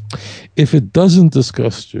sisters. If it doesn't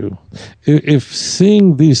disgust you, if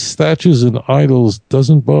seeing these statues and idols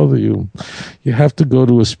doesn't bother you, you have to go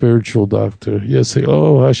to a spiritual doctor. You say,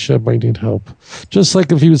 oh, Hashem, I need help. Just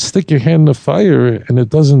like if you would stick your hand in the fire and it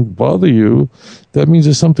doesn't bother you, that means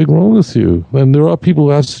there's something wrong with you. And there are people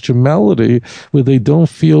who have such a malady where they don't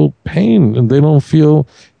feel pain and they don't feel,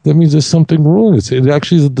 that means there's something wrong. It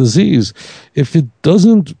actually is a disease. If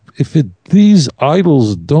these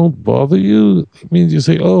idols don't bother you, it means you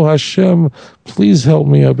say, oh, Hashem, please help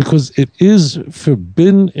me out, because it is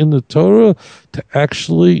forbidden in the Torah to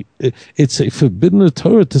actually, it's a forbidden in the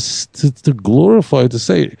Torah to glorify, to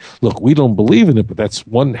say, look, we don't believe in it, but that's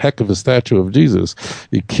one heck of a statue of Jesus.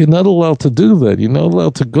 You're not allowed to do that. You're not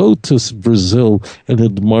allowed to go to Brazil and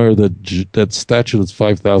admire that statue that's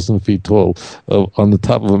 5,000 feet tall on the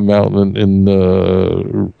top of a mountain in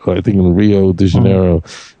I think in Rio de Janeiro.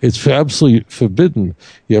 It's absolutely forbidden.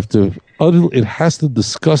 You have to, it has to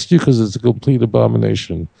disgust you because it's a complete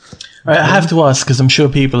abomination. Right, I have to ask, because I'm sure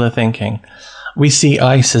people are thinking, we see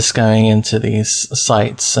ISIS going into these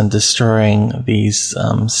sites and destroying these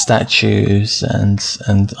statues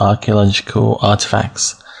and archaeological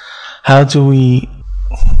artifacts. How do we...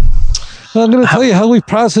 Well, I'm going to tell you how we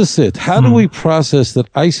process it. How do we process that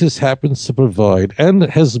ISIS happens to provide, and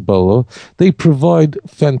Hezbollah, they provide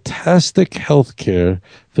fantastic health care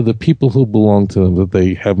for the people who belong to them, that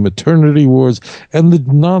they have maternity wards, and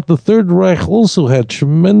the Third Reich also had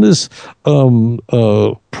tremendous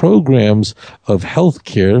programs of health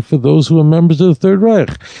care for those who are members of the Third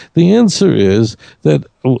Reich. The answer is that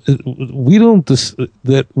we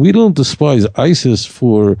don't despise ISIS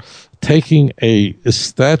for taking a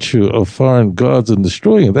statue of foreign gods and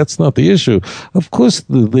destroying it. That's not the issue. Of course,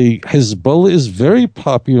 the Hezbollah is very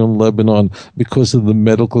popular in Lebanon because of the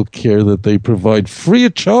medical care that they provide free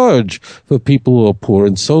of charge for people who are poor.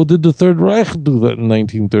 And so did the Third Reich do that in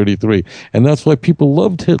 1933. And that's why people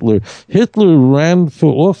loved Hitler. Hitler ran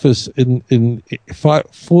for office in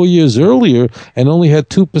 4 years earlier and only had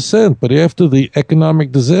 2%. But after the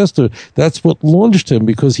economic disaster, that's what launched him,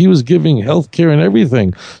 because he was giving health care and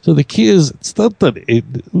everything. So the key is, it's not that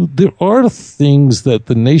there are things that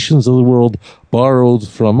the nations of the world borrowed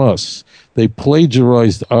from us. They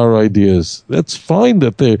plagiarized our ideas. That's fine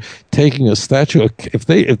that they're taking a statue. If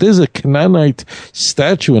there's a Canaanite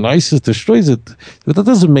statue and ISIS destroys it, that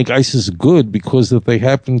doesn't make ISIS good, because if they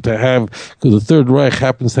happen to have, because the Third Reich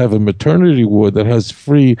happens to have a maternity ward that has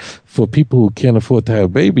free for people who can't afford to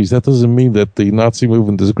have babies, that doesn't mean that the Nazi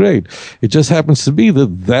movement is great. It just happens to be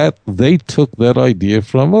that they took that idea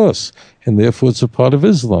from us. and therefore it's a part of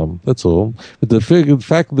Islam. That's all. But the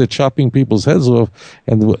fact that they're chopping people's heads off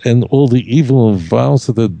and all the evil and violence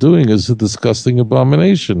that they're doing is a disgusting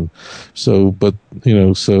abomination. So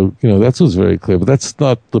that's what's very clear. But that's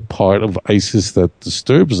not the part of ISIS that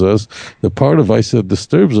disturbs us. The part of ISIS that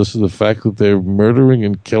disturbs us is the fact that they're murdering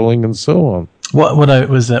and killing and so on. What I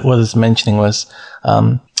was mentioning was,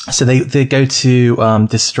 so they go to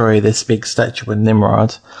destroy this big statue of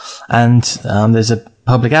Nimrod, and there's a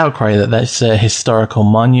public outcry that that's a historical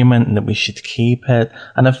monument and that we should keep it.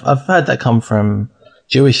 And I've heard that come from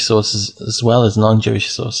Jewish sources as well as non-Jewish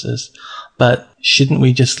sources. But shouldn't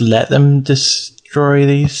we just let them destroy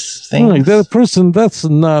these things?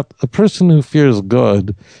 That a person who fears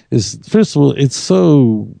God is, first of all, it's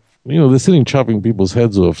so, they're sitting chopping people's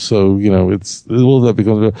heads off. So, it's all that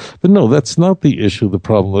becomes. But no, that's not the issue. The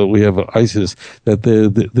problem that we have at ISIS, that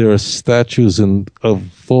there are statues of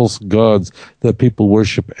false gods that people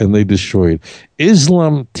worship and they destroy it.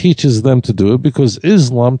 Islam teaches them to do it because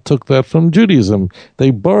Islam took that from Judaism.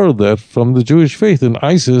 They borrowed that from the Jewish faith. And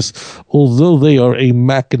ISIS, although they are a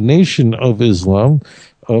machination of Islam,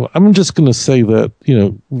 I'm just going to say that,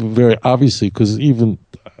 very obviously, because even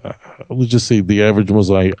let's just say the average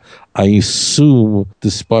Muslim, I assume,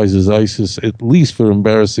 despises ISIS, at least for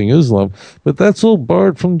embarrassing Islam. But that's all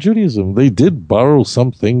borrowed from Judaism. They did borrow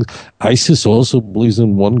some things. ISIS also believes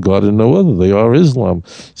in one God and no other. They are Islam.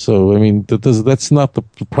 So, that's not the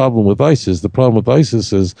problem with ISIS. The problem with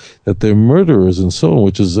ISIS is that they're murderers and so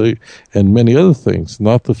on, and many other things,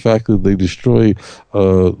 not the fact that they destroy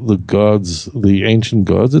the gods, the ancient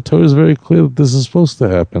gods. The Torah is very clear that this is supposed to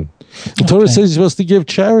happen. The Torah says you're supposed to give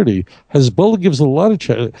charity. Hezbollah gives a lot of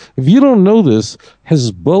charity. If you don't know this,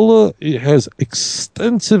 Hezbollah has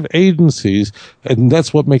extensive agencies, and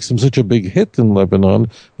that's what makes them such a big hit in Lebanon,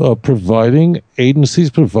 providing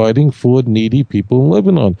for needy people in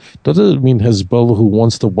Lebanon. Doesn't mean Hezbollah, who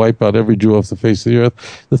wants to wipe out every Jew off the face of the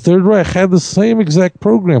earth. The Third Reich had the same exact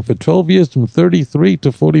program for 12 years, from 33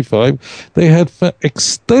 to 45. They had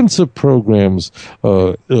extensive programs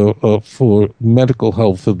for medical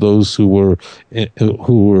health for those who were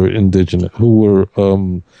indigenous, who were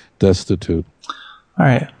destitute. All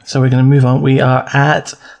right, so we're going to move on. We are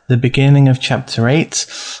at the beginning of chapter 8,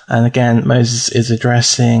 and again, Moses is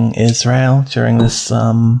addressing Israel during this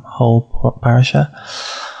whole parasha.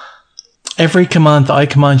 Every command that I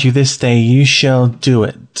command you this day, you shall do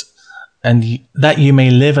it, and that you may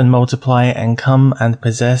live and multiply and come and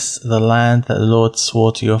possess the land that the Lord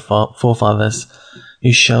swore to your forefathers.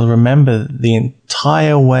 You shall remember the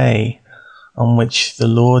entire way on which the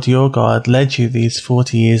Lord your God led you these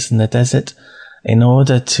 40 years in the desert, in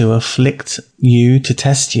order to afflict you, to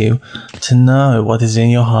test you, to know what is in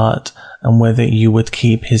your heart, and whether you would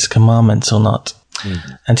keep his commandments or not.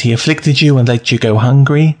 Mm-hmm. And he afflicted you and let you go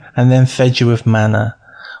hungry, and then fed you with manna,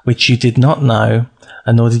 which you did not know,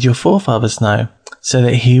 and nor did your forefathers know, so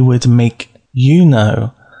that he would make you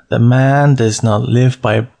know that man does not live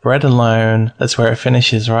by bread alone. That's where it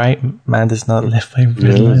finishes, right? Man does not live by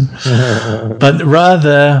bread alone. But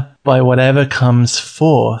rather by whatever comes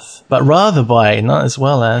forth. But rather by, not as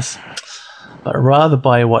well as, but rather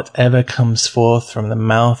by whatever comes forth from the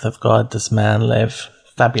mouth of God does man live.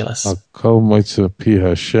 Fabulous. That's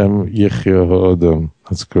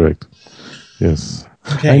correct. Yes.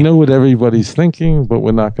 Okay. I know what everybody's thinking, but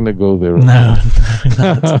we're not going to go there. No, we're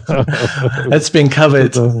not. That's been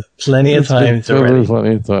covered plenty of times already.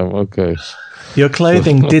 Plenty of time. Okay. Your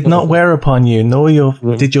clothing did not wear upon you, nor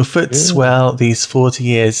did your foot swell these 40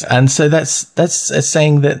 years. And so that's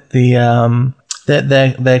saying that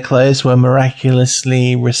that their clothes were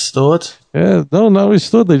miraculously restored. Yeah, no, not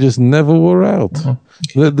restored. They just never wore out. Mm-hmm.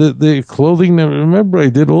 The clothing never. Remember, I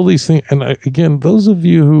did all these things, and again, those of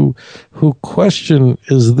you who question,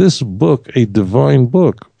 is this book a divine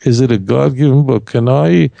book? Is it a God-given book? Can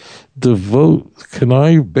I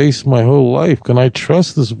base my whole life? Can I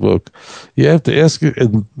trust this book? You have to ask it.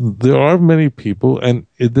 And there are many people, and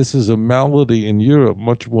this is a malady in Europe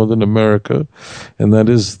much more than America, and that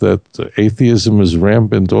is that atheism is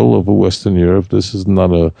rampant all over Western Europe. I don't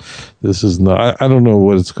know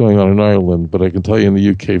what's going on in Ireland, but I can tell you in the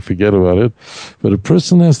UK, forget about it. But a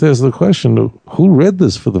person has to ask the question, who read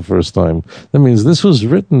this for the first time? That means this was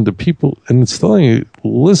written to people, and it's telling you,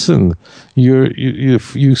 listen,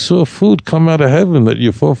 you saw food come out of heaven that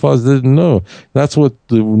your forefathers didn't know. That's what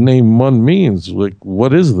the name man means. Like,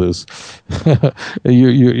 what is this?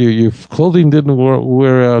 Your clothing didn't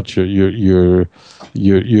wear out.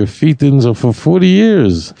 Your feet didn't for 40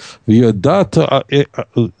 years. V'yodata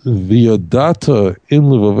in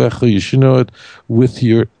levavecha. You should know it with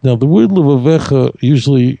your. Now, the word levavecha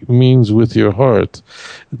usually means with your heart.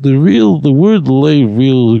 The word lev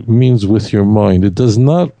real means with your mind. It does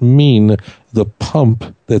not mean the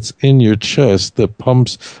pump that's in your chest that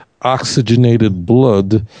pumps oxygenated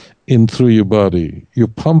blood in through your body. Your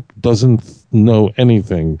pump doesn't know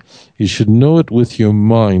anything. You should know it with your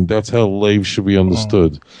mind. That's how lev should be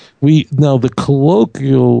understood. Now the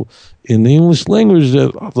colloquial in the English language,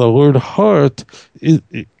 that the word heart it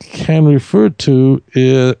can refer to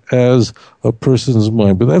as a person's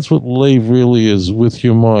mind, but that's what lev really is, with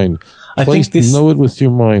your mind. I think know it with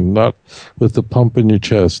your mind, not with the pump in your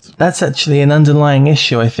chest. That's actually an underlying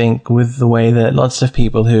issue, I think, with the way that lots of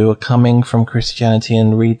people who are coming from Christianity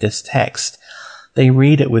and read this text, they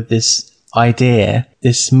read it with this idea,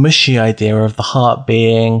 this mushy idea of the heart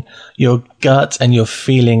being your gut and your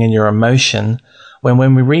feeling and your emotion. When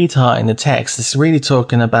we read heart in the text, it's really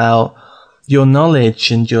talking about your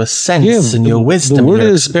knowledge and your sense and your wisdom and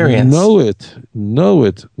your experience. Know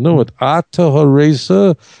it. Ata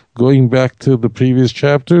haresa, going back to the previous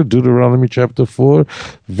chapter, Deuteronomy chapter 4,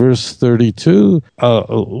 verse 32,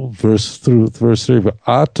 verse 3.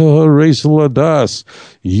 Ata haresa ladas,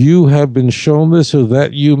 you have been shown this so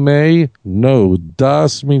that you may know.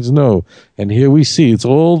 Das means know. And here we see, it's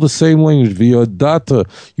all the same language. V'yodata,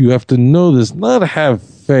 you have to know this, not have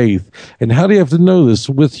faith. And how do you have to know this?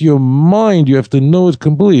 With your mind, you have to know it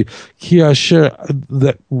completely. Ki asher,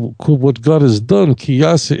 that what God has done. Ki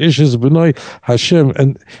yaseh ishes b'nai Hashem.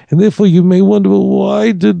 And therefore you may wonder, well,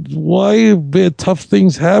 why are tough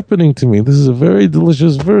things happening to me? This is a very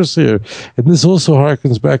delicious verse here. And this also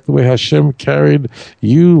harkens back the way Hashem carried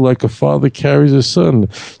you like a father carries a son.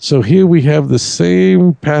 So here we have the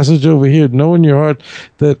same passage over here. Know in your heart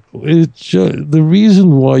that the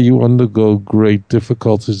reason why you undergo great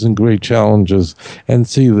difficulties and great challenges, and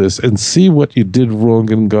see this, and see what you did wrong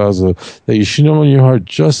in Gaza, that you should know in your heart,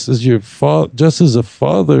 just as a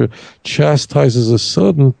father chastises a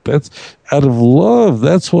son, that's out of love.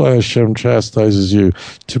 That's why Hashem chastises you,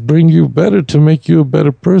 to bring you better, to make you a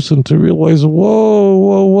better person, to realize,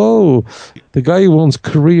 whoa. The guy who owns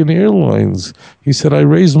Korean Airlines, he said, I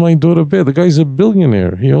raised my daughter bad. The guy's a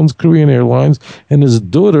billionaire. He owns Korean Airlines, and his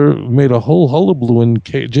daughter made a whole hullabaloo in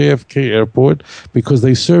JFK Airport because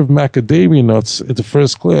they served macadamia nuts at the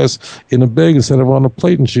first class in a bag instead of on a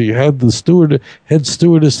plate, and she had the head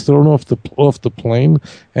stewardess thrown off the plane.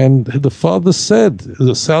 And the father said,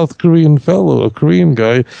 the South Korean fellow, a Korean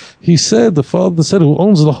guy, the father said, who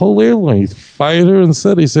owns the whole airline, he fired her and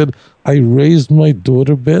he said, I raised my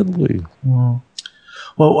daughter badly.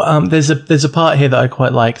 Well, there's a part here that I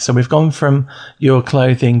quite like. So we've gone from your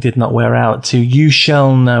clothing did not wear out to you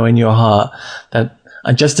shall know in your heart that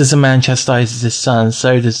just as a man chastises his son,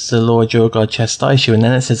 so does the Lord your God chastise you. And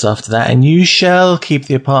then it says after that, and you shall keep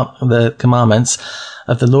the commandments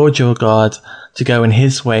of the Lord your God, to go in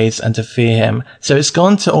his ways and to fear him. So it's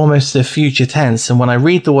gone to almost the future tense. And when I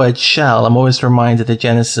read the word shall, I'm always reminded of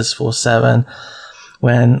Genesis 4:7,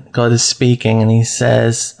 when God is speaking and he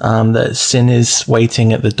says that sin is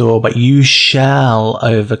waiting at the door, but you shall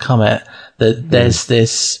overcome it. That there's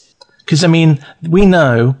this, because we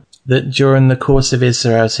know that during the course of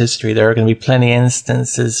Israel's history, there are going to be plenty of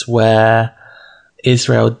instances where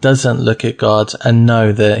Israel doesn't look at God and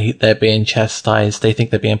know that they're being chastised, they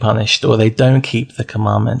think they're being punished, or they don't keep the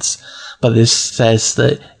commandments. But this says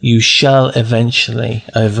that you shall eventually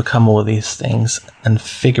overcome all these things and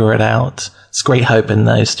figure it out. It's great hope in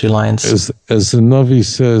those two lines. As the Navi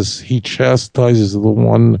says, he chastises the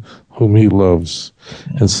one whom he loves.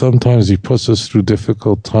 And sometimes he puts us through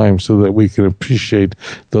difficult times so that we can appreciate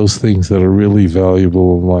those things that are really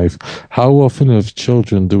valuable in life. How often as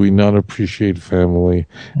children do we not appreciate family?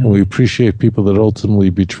 And we appreciate people that ultimately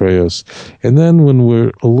betray us. And then when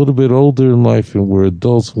we're a little bit older in life and we're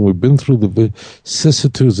adults and we've been through the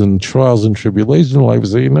vicissitudes and trials and tribulations in life, we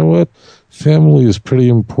say, you know what? Family is pretty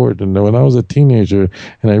important. Now, when I was a teenager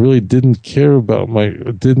and I really didn't care about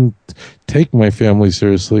didn't take my family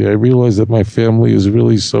seriously. I realize that my family is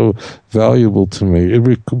really so valuable to me.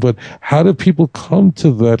 But how do people come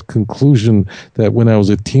to that conclusion that when I was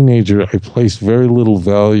a teenager, I placed very little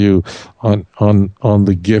value on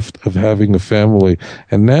the gift of having a family?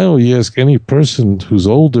 And now you ask any person who's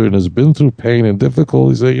older and has been through pain and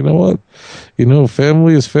difficulty, say, you know what?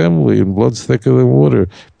 Family is family and blood's thicker than water.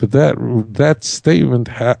 But that statement,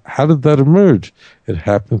 how did that emerge? It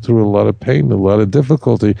happened through a lot of pain, a lot of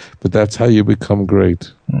difficulty, but that's how you become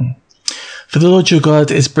great. For the Lord your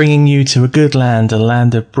God is bringing you to a good land, a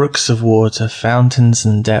land of brooks of water, fountains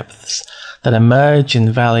and depths that emerge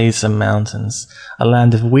in valleys and mountains, a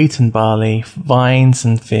land of wheat and barley, vines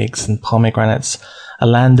and figs and pomegranates, a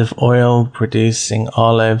land of oil producing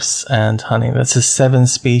olives and honey. That's the 7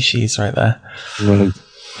 species right there. Right.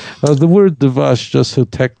 The word devash, just so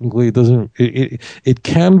technically it doesn't, it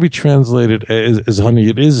can be translated as honey.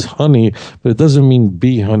 It is honey, but it doesn't mean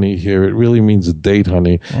bee honey here. It really means date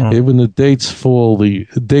honey. When the dates fall, the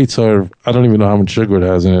dates are, I don't even know how much sugar it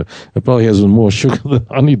has in it. It probably has more sugar than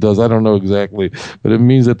honey does. I don't know exactly, but it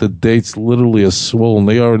means that the dates literally are swollen.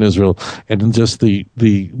 They are in Israel, and just the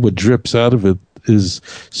what drips out of it is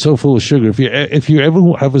so full of sugar. If you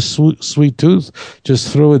ever have a sweet tooth,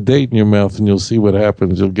 just throw a date in your mouth and you'll see what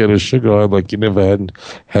happens. You'll get a sugar high like you never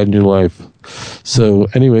had in your life. So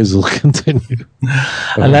anyways, we'll continue.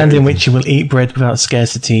 A land in which you will eat bread without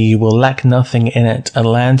scarcity, you will lack nothing in it. A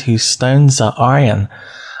land whose stones are iron,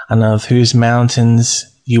 and of whose mountains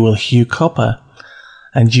you will hew copper.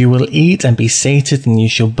 And you will eat and be sated, and you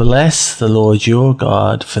shall bless the Lord your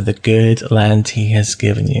God for the good land he has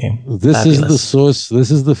given you. This is the source.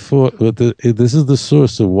 This is the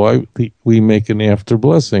source of why we make an after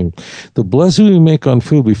blessing. The blessing we make on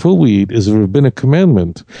food before we eat is a rabbinic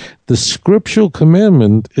commandment. The scriptural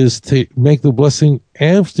commandment is to make the blessing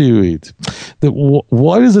after you eat.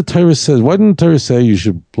 Why does the Torah say? Why didn't the Torah say you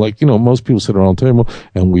should, most people sit around the table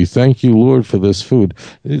and we thank you, Lord, for this food?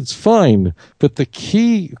 It's fine, but the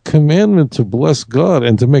key commandment to bless God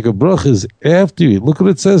and to make a bracha is after you eat. Look what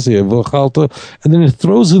it says here, and then it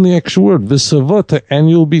throws in the extra word, v'savata, and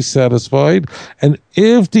you'll be satisfied. And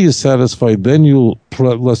after you're satisfied, then you'll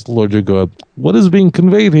bless the Lord your God. What is being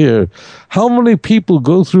conveyed here? How many people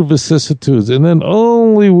go through vicissitudes and then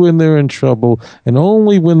only when they're in trouble and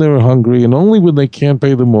only when they're hungry and only when they can't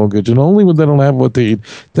pay the mortgage and only when they don't have what to eat,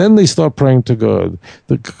 then they start praying to God.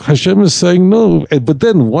 Hashem is saying no, but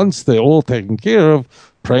then once they're all taken care of,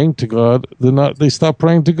 praying to God, they stop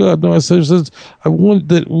praying to God. No, Hashem says, I want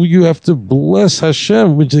that you have to bless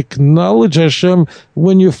Hashem, which acknowledge Hashem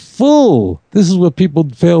when you're full. This is what people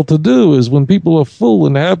fail to do, is when people are full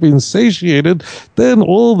and happy and satiated, then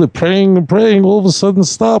all the praying and praying all of a sudden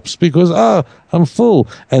stops because, I'm full.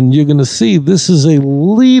 And you're going to see this is a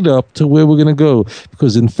lead up to where we're going to go.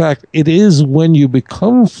 Because in fact, it is when you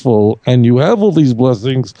become full and you have all these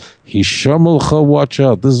blessings, Hishamelcha, watch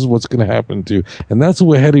out. This is what's going to happen to you. And that's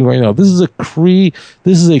where we're heading right now. This is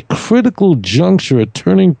a critical juncture, a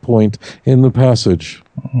turning point in the passage.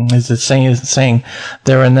 Is it saying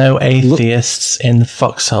there are no atheists in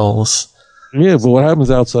foxholes? Yeah, but what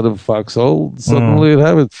happens outside of a foxhole? Suddenly it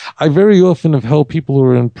happens. I very often have helped people who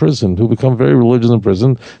are in prison, who become very religious in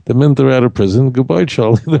prison. The minute they're out of prison, goodbye,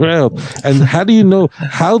 Charlie, they're out. And how do you know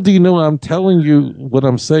I'm telling you what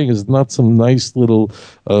I'm saying is not some nice little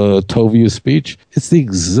Tovia speech? It's the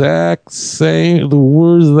exact same, the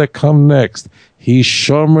words that come next.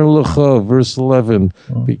 Hishomer lecha, verse 11.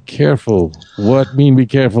 Be careful. What mean be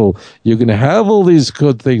careful? You're going to have all these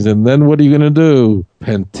good things, and then what are you going to do?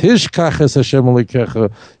 Pentishkach Hashem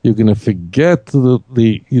alikecha. You're going to forget the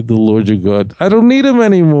Lord your God. I don't need him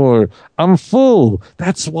anymore. I'm full.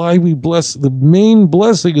 That's why we bless. The main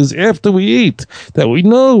blessing is after we eat. That we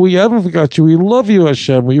know we haven't forgot you. We love you,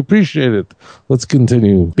 Hashem. We appreciate it. Let's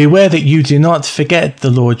continue. Beware that you do not forget the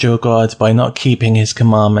Lord your God by not keeping his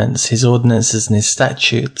commandments, his ordinances, and his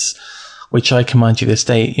statutes, which I command you this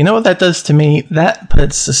day. You know what that does to me? That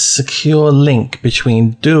puts a secure link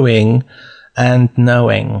between doing and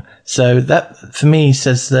knowing. So that, for me,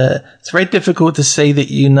 says that it's very difficult to say that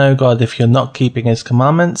you know God if you're not keeping his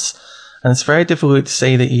commandments. And it's very difficult to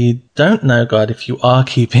say that you don't know God if you are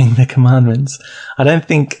keeping the commandments. I don't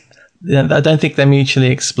think they're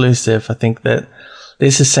mutually exclusive. I think that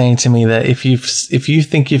this is saying to me that if you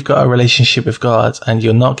think you've got a relationship with God and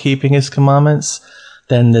you're not keeping his commandments,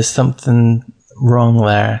 then there's something wrong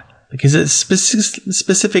there. Because it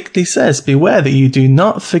specifically says, beware that you do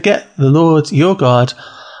not forget the Lord your God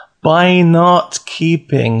by not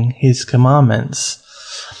keeping his commandments.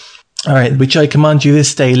 All right, which I command you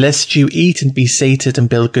this day, lest you eat and be sated and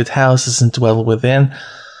build good houses and dwell within.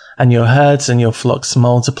 and your herds and your flocks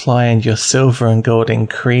multiply, and your silver and gold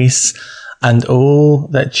increase, and all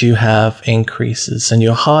that you have increases, and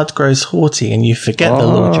your heart grows haughty, and you forget the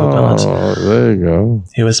Lord your God, there you go,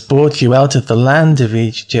 who has brought you out of the land of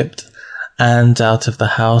Egypt and out of the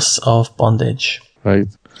house of bondage. Right.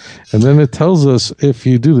 And then it tells us, if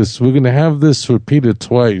you do this, we're going to have this repeated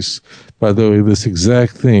twice, by the way, this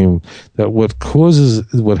exact theme, that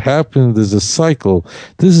what happens is a cycle.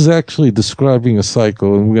 This is actually describing a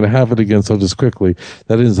cycle, and we're going to have it again, so just quickly.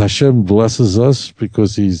 That is, Hashem blesses us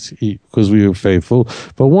because because we are faithful.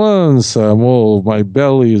 But once my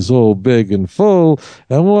belly is all big and full,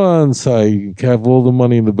 and once I have all the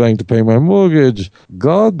money in the bank to pay my mortgage,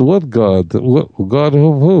 God, what God? God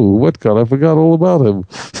of who? What God? I forgot all about him.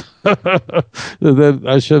 That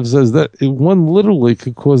Hashem says that one literally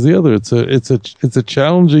could cause the other. It's a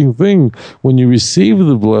challenging thing when you receive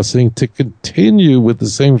the blessing to continue with the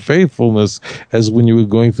same faithfulness as when you were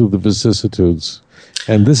going through the vicissitudes.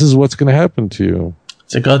 And this is what's going to happen to you.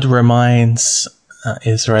 So God reminds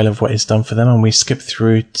Israel of what he's done for them, and we skip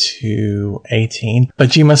through to 18.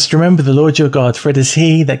 But you must remember the Lord your God, for it is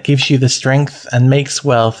he that gives you the strength and makes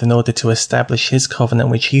wealth in order to establish his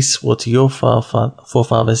covenant which he swore to your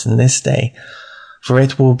forefathers in this day. For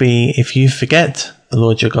it will be, if you forget the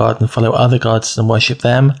Lord your God and follow other gods and worship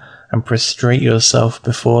them and prostrate yourself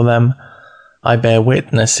before them, I bear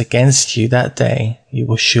witness against you that day you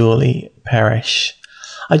will surely perish.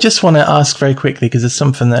 I just want to ask very quickly, because it's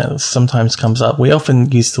something that sometimes comes up. We often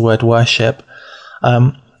use the word worship.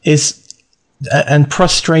 And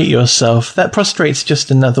prostrate yourself. That prostrate's just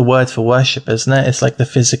another word for worship, isn't it? It's like the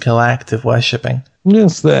physical act of worshipping.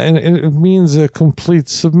 Yes, and it means a complete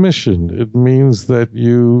submission. It means that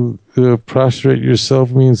you prostrate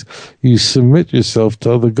yourself, means you submit yourself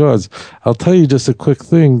to other gods. I'll tell you just a quick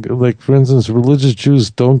thing. Like, for instance, religious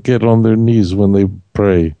Jews don't get on their knees when they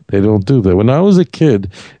pray. They don't do that. When I was a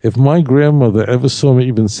kid, if my grandmother ever saw me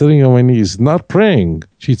even sitting on my knees, not praying,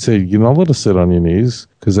 she'd say, you're not allowed to sit on your knees,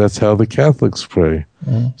 because that's how the Catholics pray.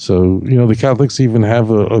 Mm. So, the Catholics even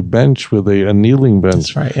have a bench with a kneeling bench.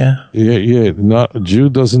 That's right, yeah. Yeah. A Jew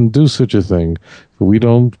doesn't do such a thing. We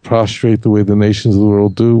don't prostrate the way the nations of the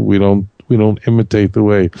world do. We don't imitate the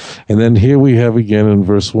way. And then here we have again in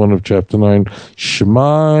verse 1 of chapter 9,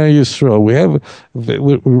 Shema Yisrael.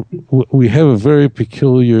 We have a very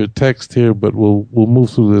peculiar text here, but we'll move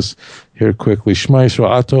through this here quickly. Shema Yisrael,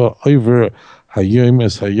 Ata Oiver Hayom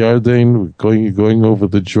es Hayarden, going over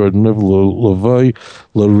the Jordan River, Lavai,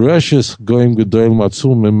 Lareshes Goyim Gedol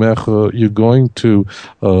Matzul Memecha. You're going to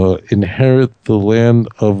inherit the land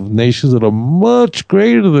of nations that are much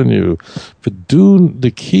greater than you. But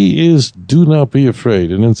the key is, do not be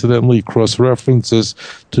afraid. And incidentally, cross references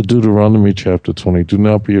to Deuteronomy chapter 20. Do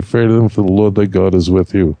not be afraid of them, for the Lord thy God is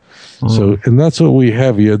with you. Mm. So, and that's what we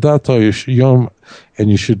have. Yadata Yom. And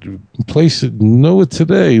you should know it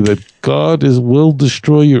today, that God will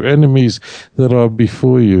destroy your enemies that are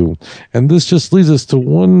before you. And this just leads us to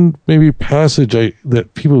one maybe passage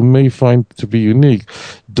that people may find to be unique.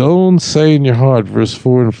 Don't say in your heart, verse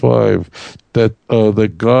 4 and 5,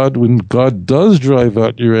 that God, when God does drive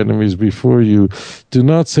out your enemies before you, do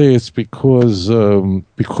not say it's because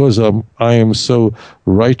I am so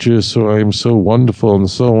righteous, or I am so wonderful, and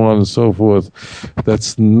so on and so forth.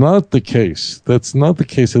 That's not the case. That's not the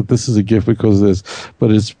case that this is a gift because of this,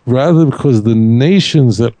 but it's rather because the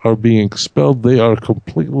nations that are being expelled, they are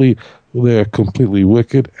completely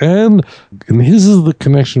wicked. And this is the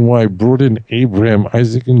connection why I brought in Abraham,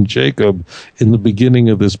 Isaac, and Jacob in the beginning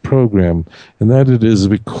of this program. And that it is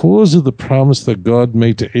because of the promise that God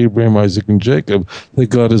made to Abraham, Isaac, and Jacob that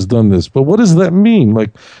God has done this. But what does that mean?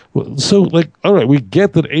 All right, we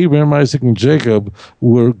get that Abraham, Isaac, and Jacob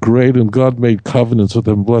were great and God made covenants with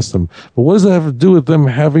them and blessed them. But what does that have to do with them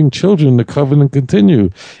having children, the covenant continue?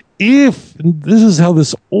 If this is how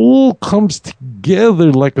this all comes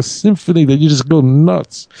together like a symphony that you just go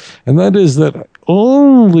nuts, and that is that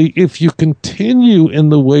only if you continue in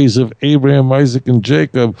the ways of Abraham, Isaac, and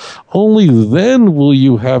Jacob, only then will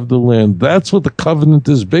you have the land. That's what the covenant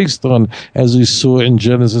is based on, as we saw in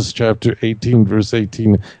Genesis chapter 18, verse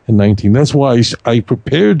 18 and 19. That's why I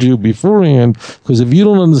prepared you beforehand, because if you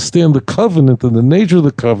don't understand the covenant and the nature of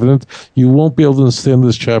the covenant, you won't be able to understand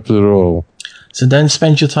this chapter at all. So don't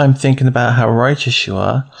spend your time thinking about how righteous you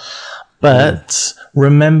are, but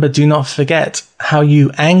remember, do not forget how you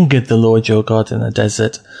angered the Lord your God in the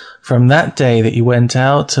desert. From that day that you went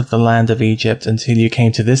out of the land of Egypt until you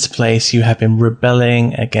came to this place, you have been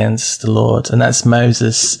rebelling against the Lord. And that's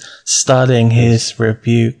Moses starting his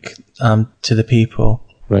rebuke to the people.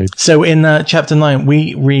 Right. So in chapter 9,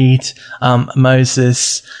 we read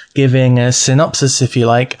Moses giving a synopsis, if you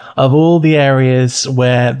like, of all the areas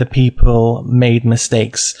where the people made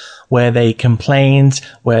mistakes, where they complained,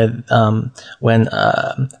 where when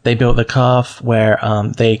they built the calf, where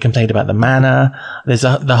they complained about the manna.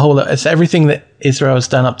 It's everything that Israel has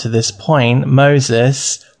done up to this point.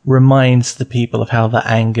 Moses reminds the people of how that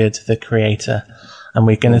angered the Creator. And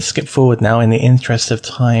we're going to skip forward now in the interest of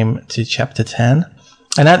time to chapter 10.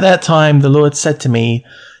 And at that time, the Lord said to me,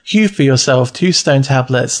 hew for yourself 2 stone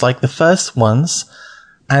tablets like the first ones,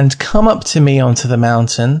 and come up to me onto the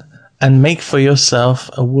mountain, and make for yourself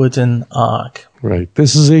a wooden ark. Right.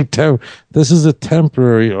 This is a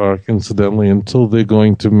temporary ark, incidentally, until they're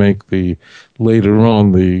going to make later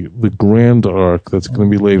on the grand ark that's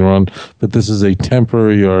going to be later on. But this is a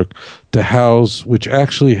temporary ark to house, which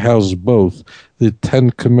actually houses both the 10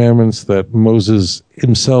 commandments that Moses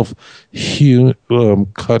himself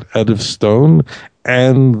cut out of stone,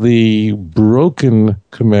 and the broken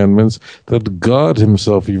commandments that God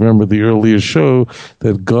himself, you remember the earlier show,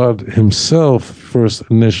 that God himself first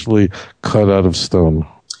initially cut out of stone.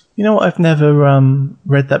 You know what? I've never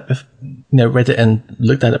read it and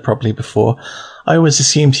looked at it properly before. I always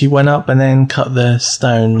assumed he went up and then cut the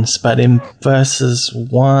stones, but in verses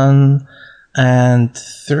 1 and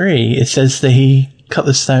 3, it says that he cut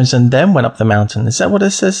the stones and then went up the mountain. Is that what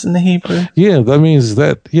it says in the Hebrew? Yeah, that means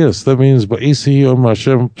but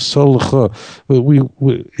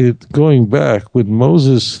going back with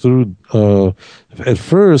Moses through at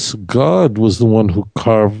first God was the one who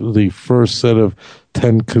carved the first set of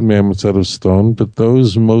 10 commandments out of stone, but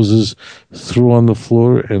those Moses threw on the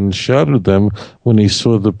floor and shattered them when he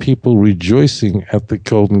saw the people rejoicing at the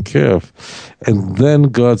golden calf. And then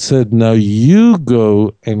God said, now you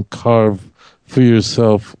go and carve for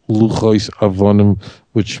yourself luchos avonim,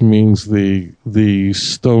 which means the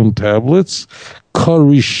stone tablets,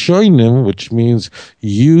 karishonim, which means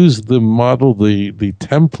use the model, the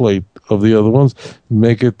template of the other ones,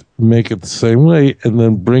 make it the same way, and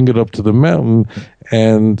then bring it up to the mountain,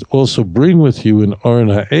 and also bring with you an Aron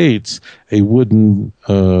HaEtz, a wooden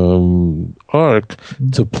ark,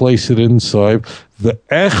 to place it inside. The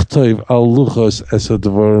echtayv al luchos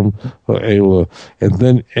esadvarim ha'ela, and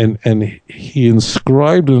then and he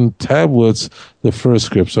inscribed in tablets the first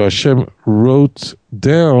script. So Hashem wrote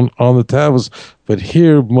down on the tablets, but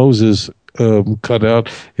here Moses cut out.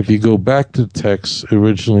 If you go back to the text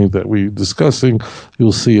originally that we're discussing,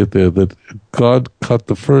 you'll see it there that God cut out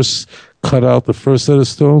the first set of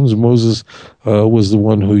stones. Moses was the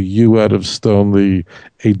one who hew out of stone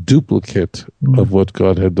a duplicate of what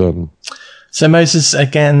God had done. So Moses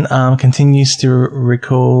again continues to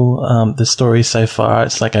recall the story so far.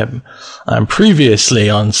 It's like I'm previously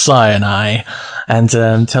on Sinai, and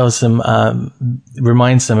tells them,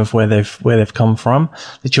 reminds them of where they've come from.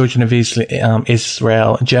 The children of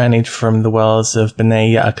Israel journeyed from the wells of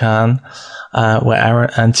Bnei Ya'akan, where Aaron,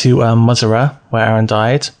 and to Mozerah, where Aaron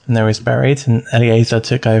died, and there he's buried, and Eleazar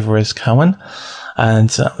took over as Cohen.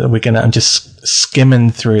 And I'm just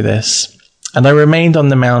skimming through this. And I remained on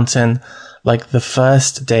the mountain like the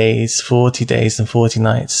first days, 40 days and 40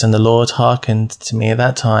 nights, and the Lord hearkened to me at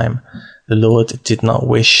that time. The Lord did not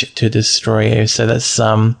wish to destroy you. So that's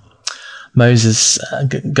Moses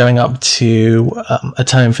going up to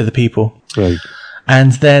atone for the people. Right.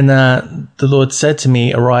 And then the Lord said to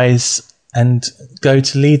me, arise and go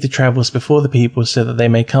to lead the travels before the people, so that they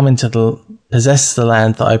may come into possess the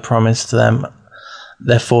land that I promised them,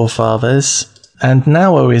 their forefathers. And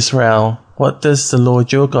now, O Israel, what does the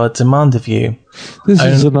Lord your God demand of you? This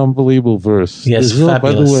is an unbelievable verse. Yes, fabulous.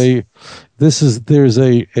 By the way, there's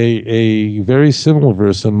a very similar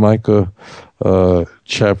verse in Micah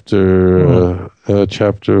chapter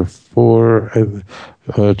 4,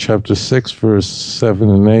 chapter 6, verse 7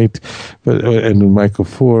 and 8, and in Micah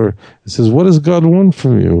 4, it says, what does God want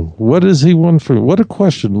from you? What does he want from you? What a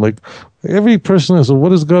question. Like, every person asks, well, what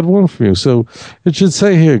does God want from you? So it should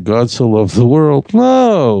say here, God so loved the world.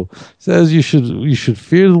 No. It says you should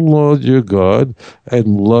fear the Lord your God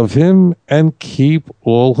and love him and keep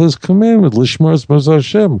all his commandments. Lishmar Mos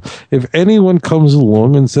Hashem. If anyone comes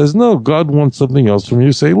along and says, no, God wants something else from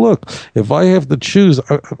you, say, look, if I have to choose,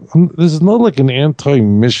 this is not like an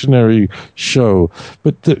anti-missionary show,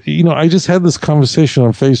 but I just had this conversation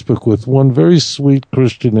on Facebook with one very sweet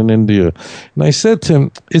Christian in India, and I said to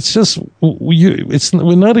him, it's just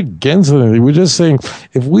we're not against anything. We're just saying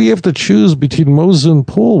if we have to choose between Moses and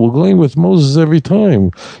Paul, we're going with Moses every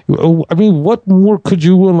time. I mean, what more could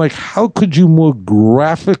you want? Like, how could you more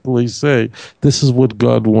graphically say this is what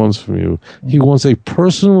God wants from you? He wants a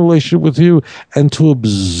personal relationship with you and to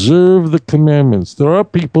observe the commandments. There are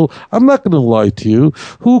people, I'm not going to lie to you,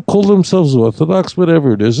 who call themselves Orthodox,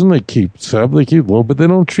 whatever it is, and they keep Sabbath, they keep law, but they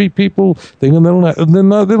don't treat people. They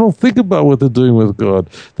don't think about what they're doing with God.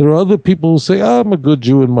 There are other people who say, I'm a good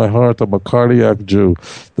Jew in my heart, I'm a cardiac Jew.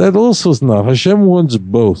 That also is not. Hashem wants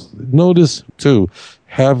both. Notice, too,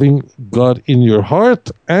 having God in your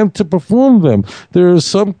heart and to perform them. There are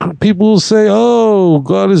some people who say,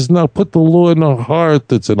 God has not put the law in our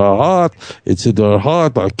heart. It's in our heart. It's in our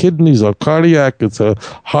heart, our kidneys, our cardiac. It's a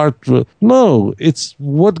heart. No, it's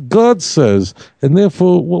what God says. And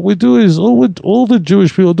therefore, what we do is, all the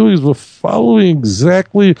Jewish people are doing is we're following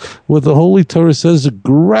exactly what the Holy Torah says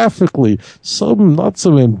graphically. Not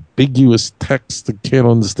some ambiguous text that can't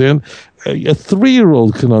understand. A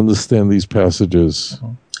 3-year-old can understand these passages.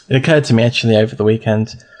 It occurred to me actually over the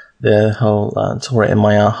weekend, the whole Torah in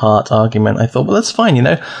my heart argument. I thought, well, that's fine,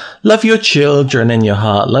 love your children in your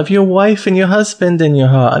heart, love your wife and your husband in your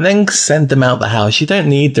heart, and then send them out the house. You don't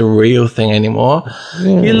need the real thing anymore.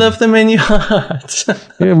 Yeah. You love them in your heart.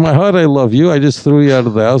 In my heart, I love you. I just threw you out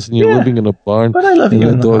of the house and you're living in a barn. But I love you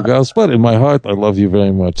in the doghouse. But in my heart, I love you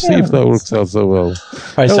very much. See if that works out so well.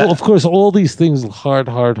 Right, of course, all these things,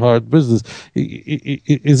 hard business,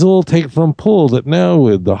 is all taken from Paul, that now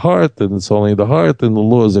with the heart, and it's only the heart, and the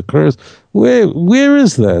law is a curse. Where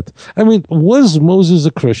is that? I mean, was Moses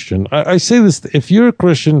a Christian? I say this, if you're a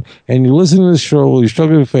Christian and you listen to this show, you're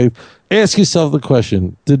struggling with faith, ask yourself the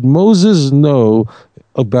question, did Moses know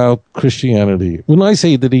about Christianity? When I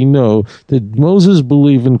say did he know, did Moses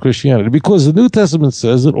believe in Christianity? Because the New Testament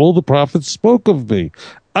says that all the prophets spoke of me.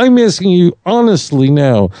 I'm asking you honestly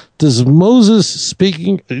now, does Moses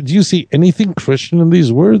speaking, do you see anything Christian in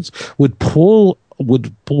these words? Would Paul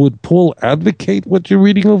advocate what you're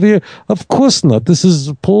reading over here? Of course not.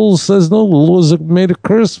 Paul says, no, the laws have made a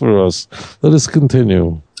curse for us. Let us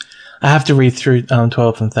continue. I have to read through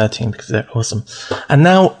 12 and 13 because they're awesome. And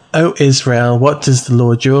now, O Israel, what does the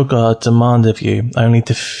Lord your God demand of you? Only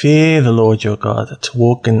to fear the Lord your God, to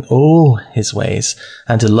walk in all his ways,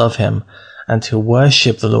 and to love him, and to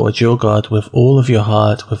worship the Lord your God with all of your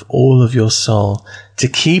heart, with all of your soul, to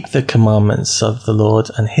keep the commandments of the Lord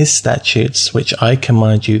and his statutes, which I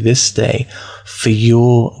command you this day, for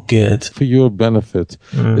your good. For your benefit.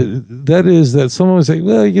 That is, that someone would say,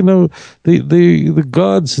 well, the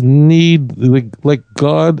gods need, like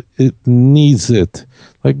God, it needs it.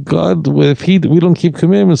 Like God, if we don't keep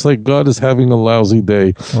commandments, like God is having a lousy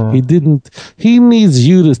day. He needs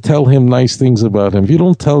you to tell him nice things about him. If you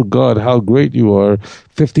don't tell God how great you are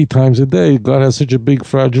 50 times a day, God has such a big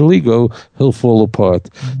fragile ego, he'll fall apart.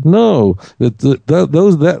 No,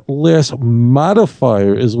 that last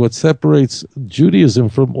modifier is what separates Judaism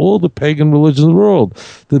from all the pagan religions of the world.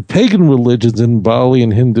 The pagan religions in Bali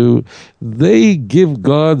and Hindu, they give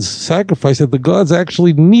gods sacrifice that the gods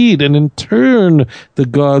actually need, and in turn the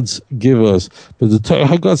gods give us. But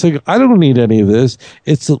God's saying, I don't need any of this.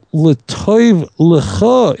 It's l'toiv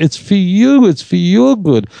lecha. It's for you. It's for your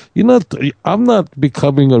good. I'm not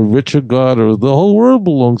becoming a richer God, or the whole world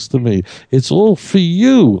belongs to me. It's all for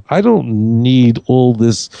you. I don't need all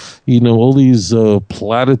this, all these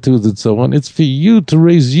platitudes and so on. It's for you to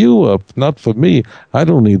raise you up, not for me. I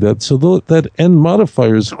don't need that. So that end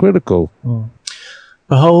modifier is critical.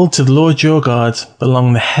 Behold, to the Lord your God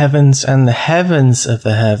belong the heavens and the heavens of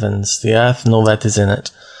the heavens, the earth and all that is in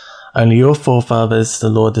it. Only your forefathers the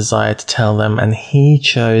Lord desired to tell them, and he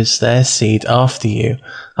chose their seed after you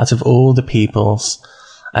out of all the peoples,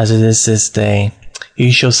 as it is this day.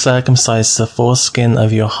 You shall circumcise the foreskin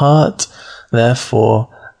of your heart, therefore,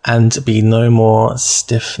 and be no more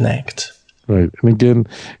stiff-necked. Right. And again,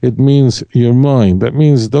 it means your mind. That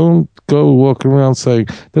means don't go walk around saying,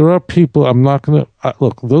 there are people, I'm not going to,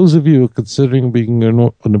 look, those of you who are considering being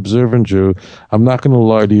an observant Jew, I'm not going to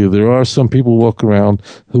lie to you. There are some people walk around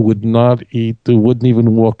who would not eat, who wouldn't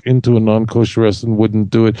even walk into a non-kosher restaurant, wouldn't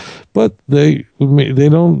do it. But they're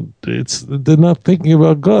not thinking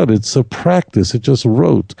about God. It's a practice. It just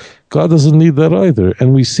rote. God doesn't need that either.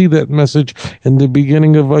 And we see that message in the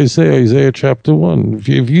beginning of Isaiah chapter 1.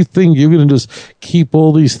 If you think you're going to just keep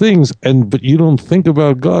all these things, but you don't think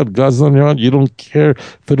about God, God's on your heart, you don't care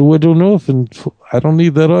for the widow and orphan, I don't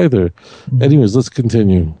need that either. Anyways, let's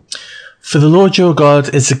continue. For the Lord your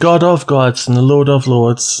God is the God of gods and the Lord of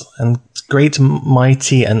lords, and great,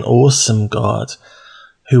 mighty, and awesome God,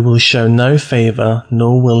 who will show no favor,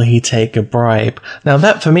 nor will he take a bribe. Now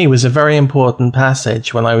that for me was a very important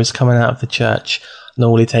passage when I was coming out of the church,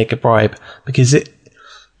 nor will he take a bribe, because it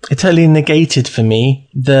totally negated for me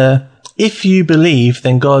if you believe,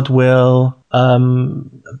 then God will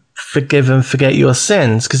forgive and forget your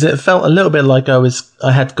sins, because it felt a little bit like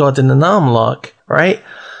I had God in an arm lock, right?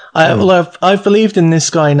 I've believed in this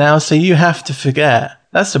guy now, so you have to forget.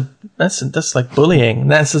 That's like bullying.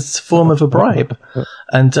 That's a form of a bribe,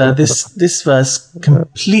 and this verse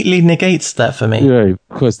completely negates that for me. Right,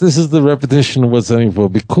 of course. This is the repetition of what's standing for.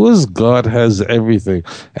 Because God has everything,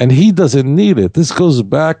 and He doesn't need it. This goes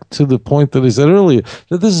back to the point that I said earlier,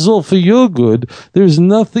 that this is all for your good. There's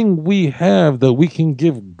nothing we have that we can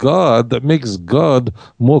give God that makes God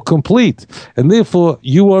more complete, and therefore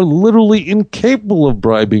you are literally incapable of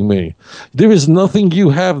bribing me. There is nothing you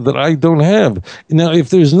have that I don't have. Now, if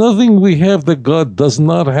there's nothing we have that God does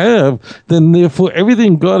not have, then therefore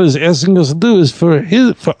everything God is asking us to do is for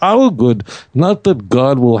our good, not that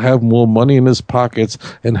God will have more money in his pockets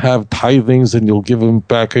and have tithings and you'll give him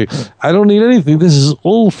back. I don't need anything. This is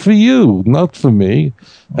all for you, not for me.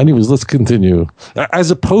 Anyways, let's continue. As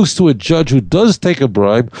opposed to a judge who does take a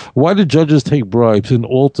bribe, why do judges take bribes and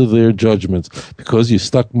alter their judgments? Because you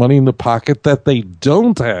stuck money in the pocket that they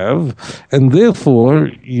don't have, and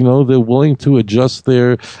therefore, they're willing to adjust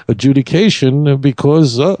their adjudication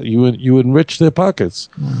because you enrich their pockets.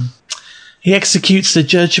 He executes the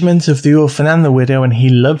judgment of the orphan and the widow, and he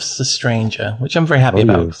loves the stranger, which I'm very happy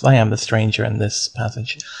about, because I am the stranger in this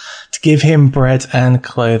passage. To give him bread and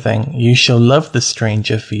clothing. You shall love the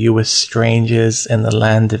stranger, for you were strangers in the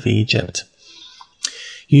land of Egypt.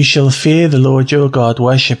 You shall fear the Lord your God,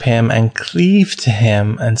 worship him, and cleave to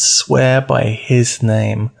him, and swear by his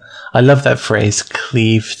name. I love that phrase,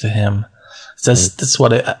 cleave to him. That's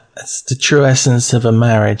what it's the true essence of a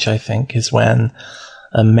marriage, I think, is when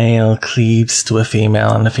a male cleaves to a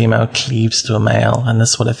female and a female cleaves to a male. And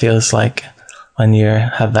that's what it feels like when you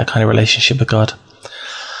have that kind of relationship with God.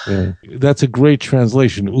 Yeah. That's a great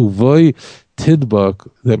translation. Uvoi tidbak,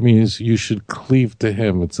 that means you should cleave to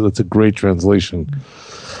him. That's a great translation.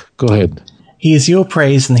 Go ahead. He is your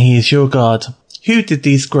praise and he is your God. Who did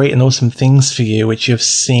these great and awesome things for you, which you have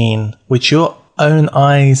seen, which your own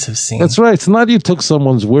eyes have seen? That's right. It's not you took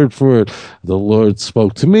someone's word for it. The Lord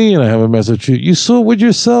spoke to me and I have a message for you. You saw it with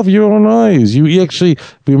yourself, your own eyes. You actually,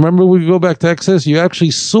 remember we go back to Exodus, you actually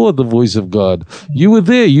saw the voice of God. You were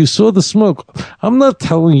there. You saw the smoke. I'm not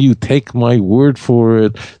telling you take my word for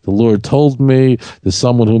it. The Lord told me. There's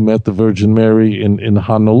someone who met the Virgin Mary in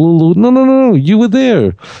Honolulu. No. You were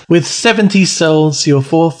there. With 70 souls, your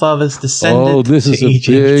forefathers descended to Egypt. Oh, this is a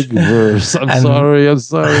big verse. I'm sorry.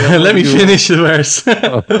 Let me finish the verse.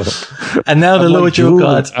 And now the Lord your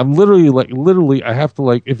God. I'm literally, I have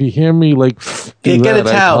to if you hear me get a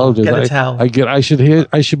towel. Get a towel.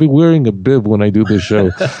 I should be wearing a bib when I do this show.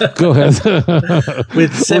 Go ahead.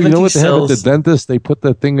 With 70 you know what they have souls. at the dentist? They put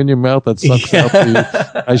that thing in your mouth that sucks out for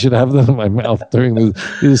you. I should have that in my mouth during this.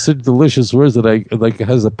 These are such delicious words that it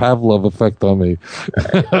has a Pavlov effect on me.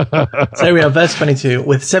 So here we are, verse 22.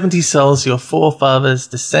 With 70 souls, your forefathers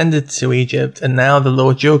descended to Egypt, and now the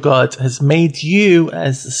Lord your God has made you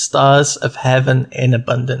as the stars of heaven in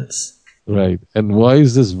abundance. Right. And why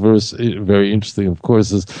is this verse very interesting? Of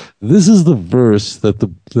course, this is the verse that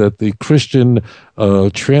the Christian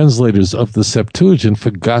translators of the Septuagint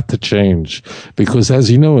forgot to change. Because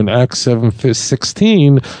as you know, in Acts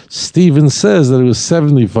 7:16, Stephen says that it was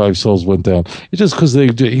 75 souls went down. It's just because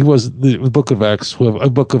he was the book of Acts,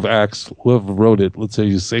 whoever wrote it, let's say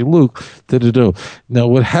you say Luke, didn't know. Now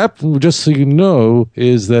what happened, just so you know,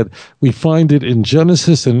 is that we find it in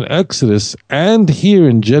Genesis and Exodus, and here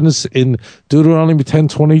in Deuteronomy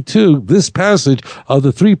 10:22, this passage are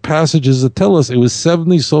the three passages that tell us it was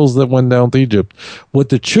 70 souls that went down to Egypt. What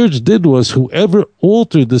the church did was whoever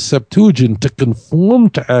altered the Septuagint to conform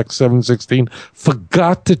to Acts 7:16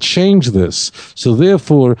 forgot to change this. So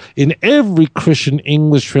therefore, in every Christian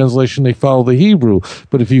English translation, they follow the Hebrew.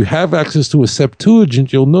 But if you have access to a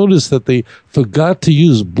Septuagint, you'll notice that they forgot to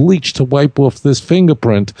use bleach to wipe off this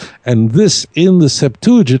fingerprint. And this in the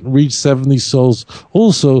Septuagint reads 70 souls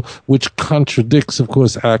also, which contradicts, of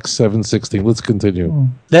course, Acts 7:16. Let's continue.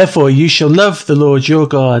 Therefore, you shall love the Lord your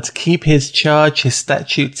God, keep his charge, his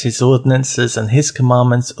statutes, his ordinances, and his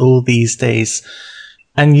commandments all these days.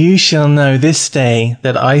 And you shall know this day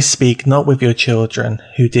that I speak not with your children,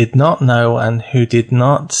 who did not know and who did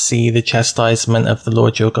not see the chastisement of the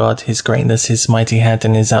Lord your God, his greatness, his mighty hand,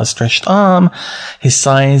 and his outstretched arm, his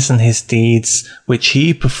signs and his deeds, which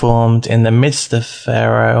he performed in the midst of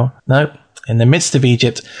in the midst of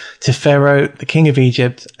Egypt, to Pharaoh, the king of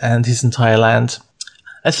Egypt, and his entire land.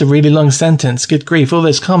 That's a really long sentence. Good grief. All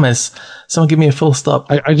those commas. Someone give me a full stop.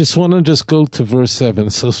 I just want to just go to verse 7.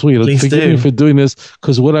 It's so sweet. Please Forgive me for doing this,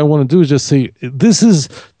 because what I want to do is just say, this is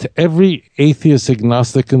to every atheist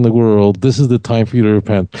agnostic in the world, this is the time for you to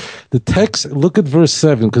repent. The text, look at verse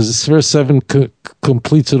 7, because verse 7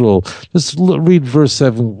 completes it all. Let's read verse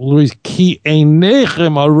 7. Ki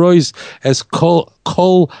einechem arois es kol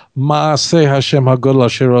maaseh Hashem hagadol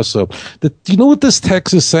asher asa. You know what this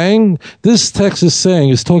text is saying? This text is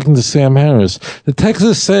saying, is talking to Sam Harris. The text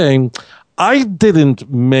is saying, I didn't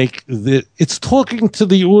make the, it's talking to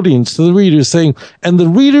the audience, to the reader, saying, and the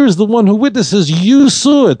reader is the one who witnesses, you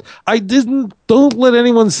saw it. I didn't, don't let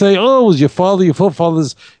anyone say, oh, it was your father, your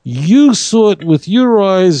forefathers. You saw it with your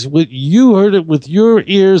eyes, you heard it with your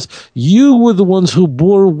ears. You were the ones who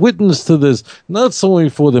bore witness to this, not someone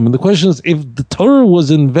before them. And the question is, if the Torah was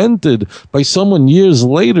invented by someone years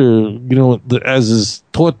later, as is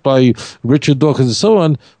taught by Richard Dawkins and so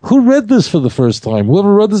on, who read this for the first time?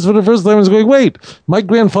 Whoever read this for the first time is going, wait, my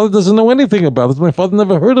grandfather doesn't know anything about this. My father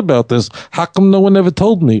never heard about this. How come no one ever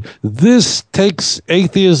told me? This takes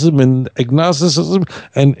atheism and agnosticism,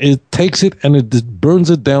 and it takes it and it burns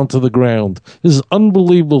it down to the ground. This is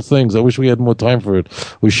unbelievable things. I wish we had more time for it.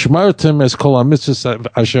 And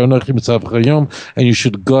you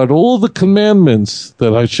should guard all the commandments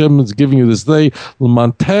that Hashem is giving you this day.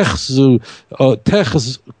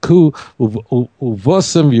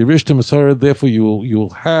 Therefore you'll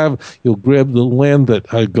grab the land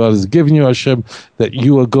that God has given you, Hashem, that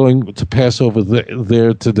you are going to pass over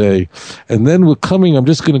there today. And then I'm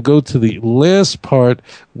just going to go to the last part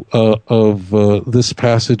of this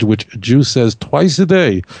passage, which a Jew says twice a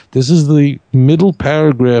day. This is the middle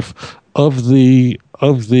paragraph of the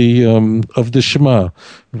Shema,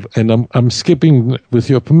 and I'm skipping, with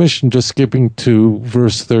your permission, just skipping to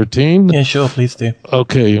verse 13. Yeah, sure, please do.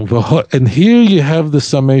 Okay, and here you have the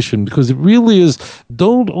summation, because it really is,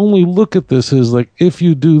 don't only look at this as like, if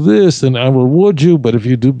you do this, then I will reward you, but if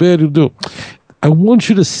you do bad, you do. I want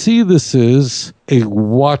you to see this as a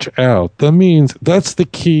watch out. That means that's the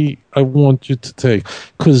key I want you to take.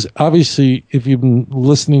 Because obviously, if you've been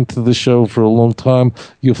listening to the show for a long time,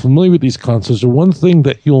 you're familiar with these concepts. And one thing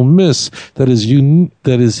that you'll miss that is here in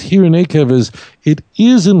Eikev is, it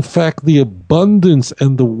is in fact the abundance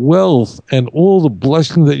and the wealth and all the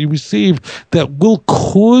blessing that you receive that will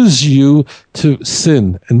cause you to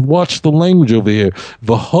sin. And watch the language over here.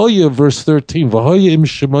 V'hoya, verse 13. V'hoya im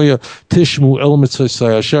shemoya tishmu el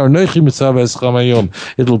mitzvosai asher anochi mitzav escham hayom.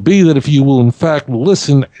 It'll be that if you will in fact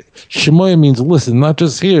listen, Shemoya means listen, not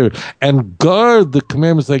just hear, and guard the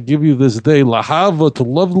commandments I give you this day, lahava, to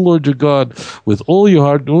love the Lord your God with all your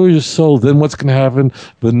heart and all your soul. Then what's going to happen?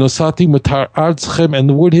 V'nosati matar artzchem, and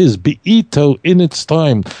the word is be'ito, in its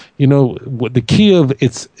time. The key of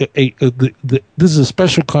this is a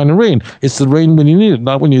special kind of rain. It's the rain when you need it,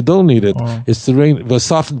 not when you don't need it. It's the rain. Then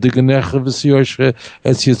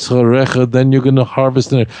you're going to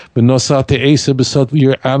harvest it.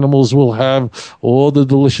 Your animals will have all the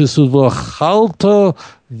delicious v'chalta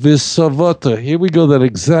v'savata. Here we go, that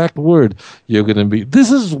exact word. You're going to be.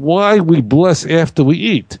 This is why we bless after we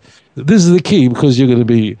eat. This is the key, because you're going to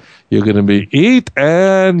be eat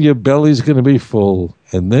and your belly's going to be full.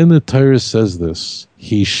 And then the Torah says this: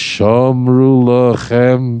 Hishamru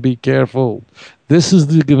lachem, be careful. This is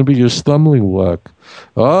going to be your stumbling block.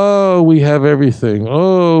 Oh, we have everything.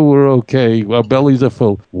 Oh, we're okay. Our bellies are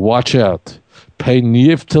full. Watch out.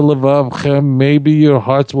 Maybe your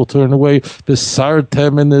hearts will turn away.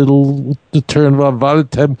 Besartem, and it'll turn.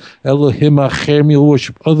 Vavadatem Elohim achem, you'll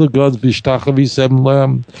worship other gods. Bishtachavisem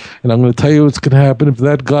lam. And I'm going to tell you what's going to happen if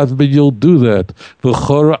that God, but you'll do that.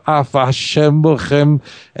 V'chora af Hashem b'chem,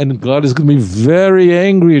 and God is going to be very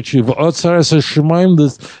angry at you. V'otzaras hashemayim,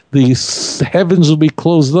 the heavens will be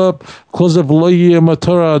closed up. And the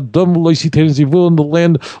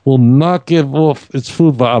land will not give off its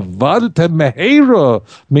food.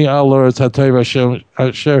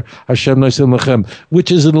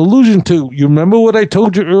 Which is an allusion to, you remember what I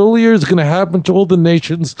told you earlier is going to happen to all the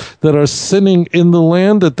nations that are sinning in the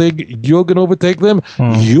land, that you're going to overtake them,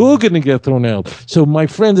 you're going to get thrown out. So my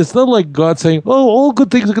friends, it's not like God saying, oh, all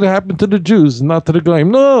good things are going to happen to the Jews, not to the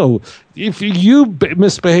Goyim. No, if you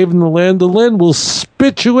misbehave in the land will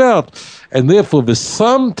spit you out. And therefore,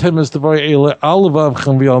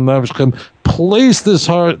 place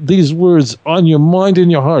these words on your mind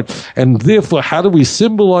and your heart. And therefore, how do we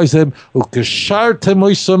symbolize them?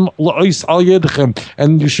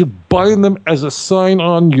 And you should bind them as a sign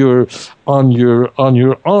on your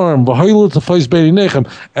arm.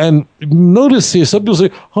 And notice here, some people say,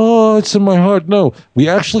 "Oh, it's in my heart." No, we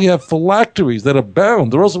actually have phylacteries that are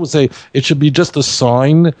bound. They also would say it should be just a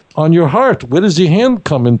sign on your heart. Where does your hand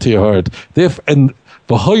come into your heart? And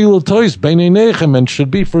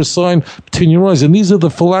should be for a sign between your eyes. And these are the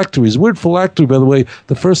phylacteries. Word phylactery, by the way,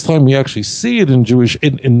 the first time we actually see it in Jewish,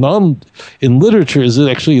 in literature, is it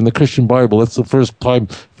actually in the Christian Bible. That's the first time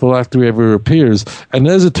phylactery ever appears. And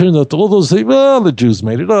as it turns out, all those say, well, the Jews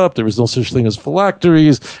made it up. There is no such thing as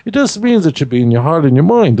phylacteries. It just means it should be in your heart and your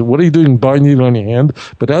mind. What are you doing binding it on your hand?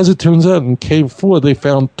 But as it turns out, in Cave 4, they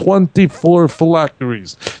found 24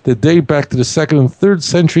 phylacteries that date back to the 2nd and 3rd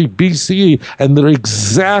century BCE, and they're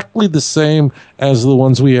exactly the same as the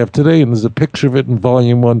ones we have today. And there's a picture of it in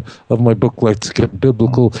volume 1 of my book, Let's Get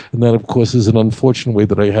Biblical. And that, of course, is an unfortunate way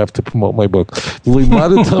that I have to promote my book. When you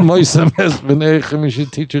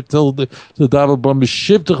told the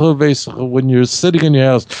when you're sitting in your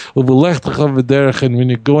house, and when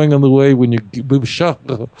you're going on the way, when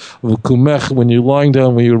you're lying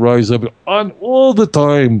down, when you rise up, on all the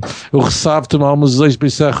time,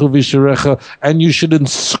 and you should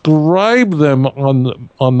inscribe them on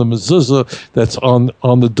the mezuzah that's on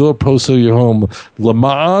the doorpost of your home.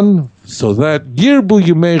 Lama'an, so that Yirbu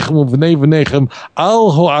Yemechem Uvnei V'nechem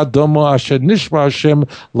Al Ho'adamo Asher Nishma Hashem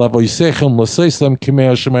Lavoisechem Laseislam Kimei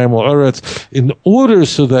Hashemayim La'aretz, in order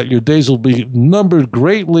so that your days will be numbered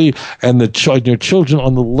greatly, and your children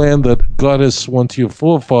on the land that God has sworn to your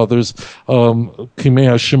forefathers, Kimei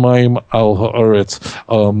Hashemayim Al Ha'aretz,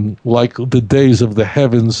 like the days of the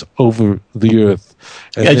heavens over the earth.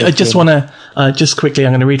 I just want to, just quickly,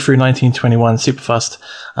 I'm going to read through 1921, super fast.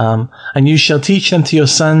 And you shall teach them to your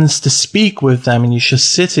sons to speak with them, and you shall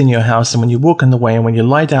sit in your house, and when you walk in the way, and when you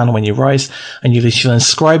lie down, and when you rise, and you shall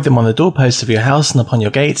inscribe them on the doorposts of your house and upon your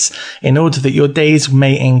gates, in order that your days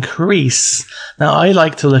may increase. Now, I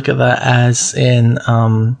like to look at that as in,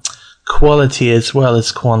 quality as well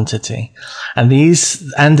as quantity. And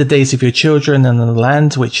the days of your children and the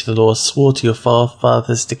land which the Lord swore to your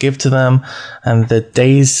forefathers to give to them, and the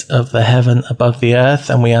days of the heaven above the earth,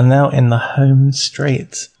 and we are now in the home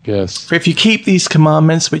straight. Yes. For if you keep these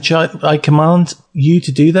commandments, which I command you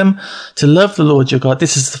to do them, to love the Lord your God.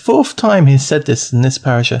 This is the 4th time he said this in this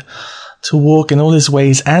parasha. To walk in all his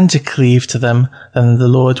ways and to cleave to them, then the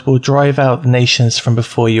Lord will drive out the nations from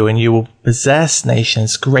before you, and you will possess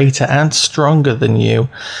nations greater and stronger than you.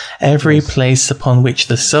 Every place upon which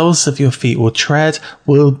the soles of your feet will tread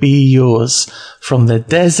will be yours, from the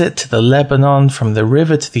desert to the Lebanon, from the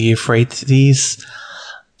river to the Euphrates,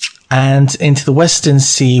 and into the western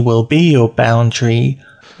sea will be your boundary.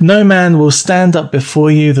 No man will stand up before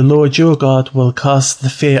you. The Lord your God will cast the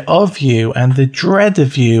fear of you and the dread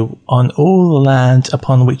of you on all the land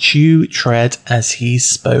upon which you tread, as he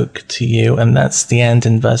spoke to you. And that's the end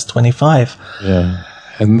in verse 25. Yeah.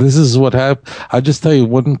 And this is what happened. I'll just tell you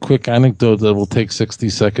one quick anecdote that will take 60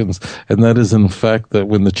 seconds. And that is, in fact, that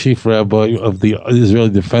when the chief rabbi of the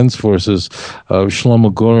Israeli Defense Forces,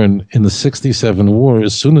 Shlomo Goren, in the 67 war,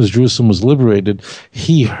 as soon as Jerusalem was liberated,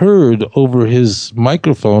 he heard over his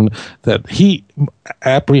microphone that he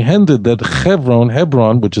apprehended that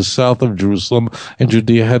Hebron, which is south of Jerusalem, and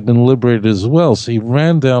Judea had been liberated as well. So he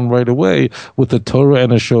ran down right away with a Torah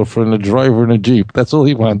and a chauffeur and a driver and a jeep. That's all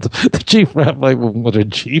he wanted. The chief rabbi wanted a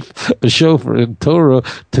jeep, a chauffeur, and Torah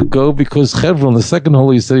to go because Hebron, the second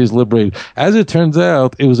holy city, is liberated. As it turns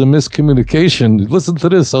out, it was a miscommunication. Listen to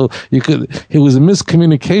this. It was a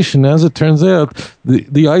miscommunication. As it turns out, the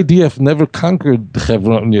IDF never conquered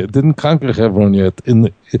Hebron yet. Didn't conquer Hebron yet.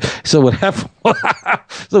 So what happened?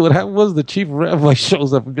 So what happened was the chief rabbi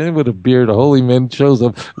shows up again with a beard. A holy man shows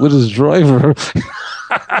up with his driver.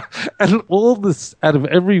 And all this, out of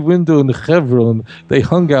every window in the Hebron, they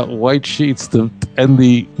hung out white sheets, and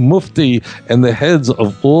the mufti and the heads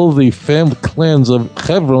of all the family clans of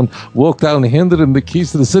Hebron walked out and handed him the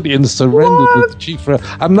keys to the city and surrendered to the chief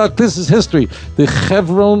rabbi. This is history. The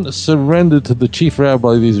Hebron surrendered to the chief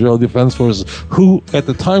rabbi of the Israeli Defense Forces, who at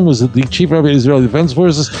the time was the chief rabbi of the Israeli Defense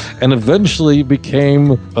Forces, and eventually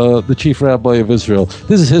became the chief rabbi of Israel.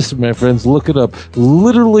 This is history, my friends. Look it up.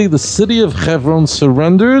 Literally, the city of Hebron surrendered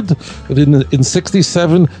in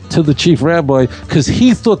 67 to the chief rabbi because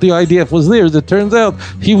he thought the IDF was there. As it turns out,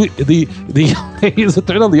 the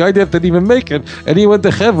IDF didn't even make it, and he went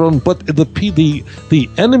to Hebron. But the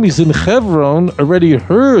enemies in Hebron already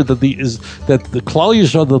heard that the Klal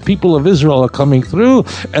Yisrael, the people of Israel, are coming through,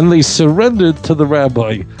 and they surrendered to the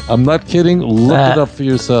rabbi. I'm not kidding. Look it up for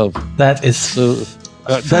yourself. That is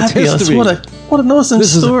that's history. What an awesome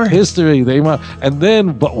This story. is history.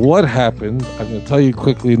 But what happened? I'm going to tell you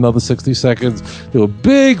quickly, another 60 seconds. There were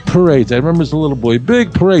big parades. I remember as a little boy,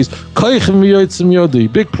 big parades. Big parades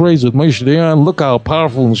with Moshe Dayan. Look how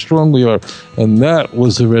powerful and strong we are. And that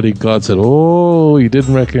was already, God said, oh, you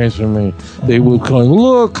didn't recognize me. They were going,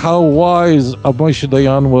 look how wise Moshe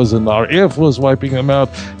Dayan was, and our Air Force wiping him out.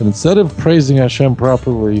 And instead of praising Hashem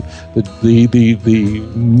properly,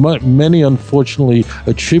 many unfortunately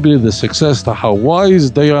attributed the success to how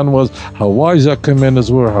wise Dayan was, how wise our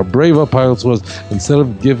commanders were, how brave our pilots was, instead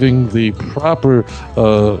of giving the proper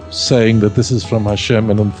saying that this is from Hashem.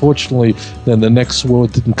 And unfortunately, then the next war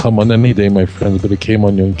didn't come on any day, my friends, but it came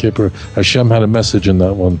on Yom Kippur. Hashem had a message in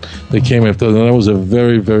that one. They came after, and that was a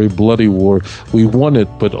very, very bloody war. We won it,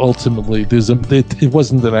 but ultimately it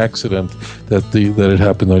wasn't an accident that it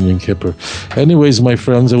happened on Yom Kippur. Anyways, my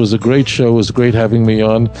friends, it was a great show. It was great having me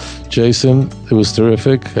on. Jason, it was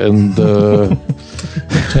terrific. And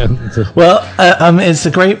well, it's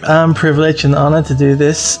a great privilege and honor to do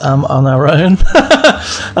this on our own.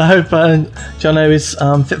 I hope Jono is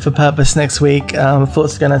fit for purpose next week.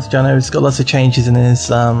 Thoughts going out to Jono. He's got lots of changes in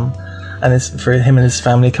his and it's for him and his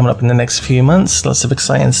family coming up in the next few months. Lots of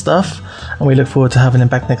exciting stuff, and we look forward to having him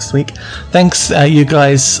back next week. Thanks, you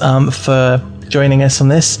guys, for joining us on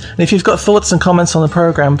this. And if you've got thoughts and comments on the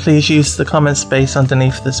program, please use the comment space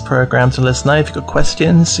underneath this program to let us know. If you've got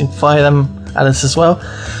questions, you can fire them at us as well.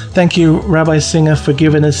 Thank you, Rabbi Singer, for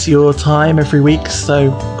giving us your time every week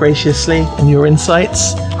so graciously and your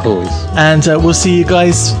insights. Always. And we'll see you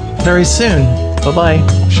guys very soon.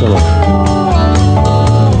 Bye-bye. Shalom.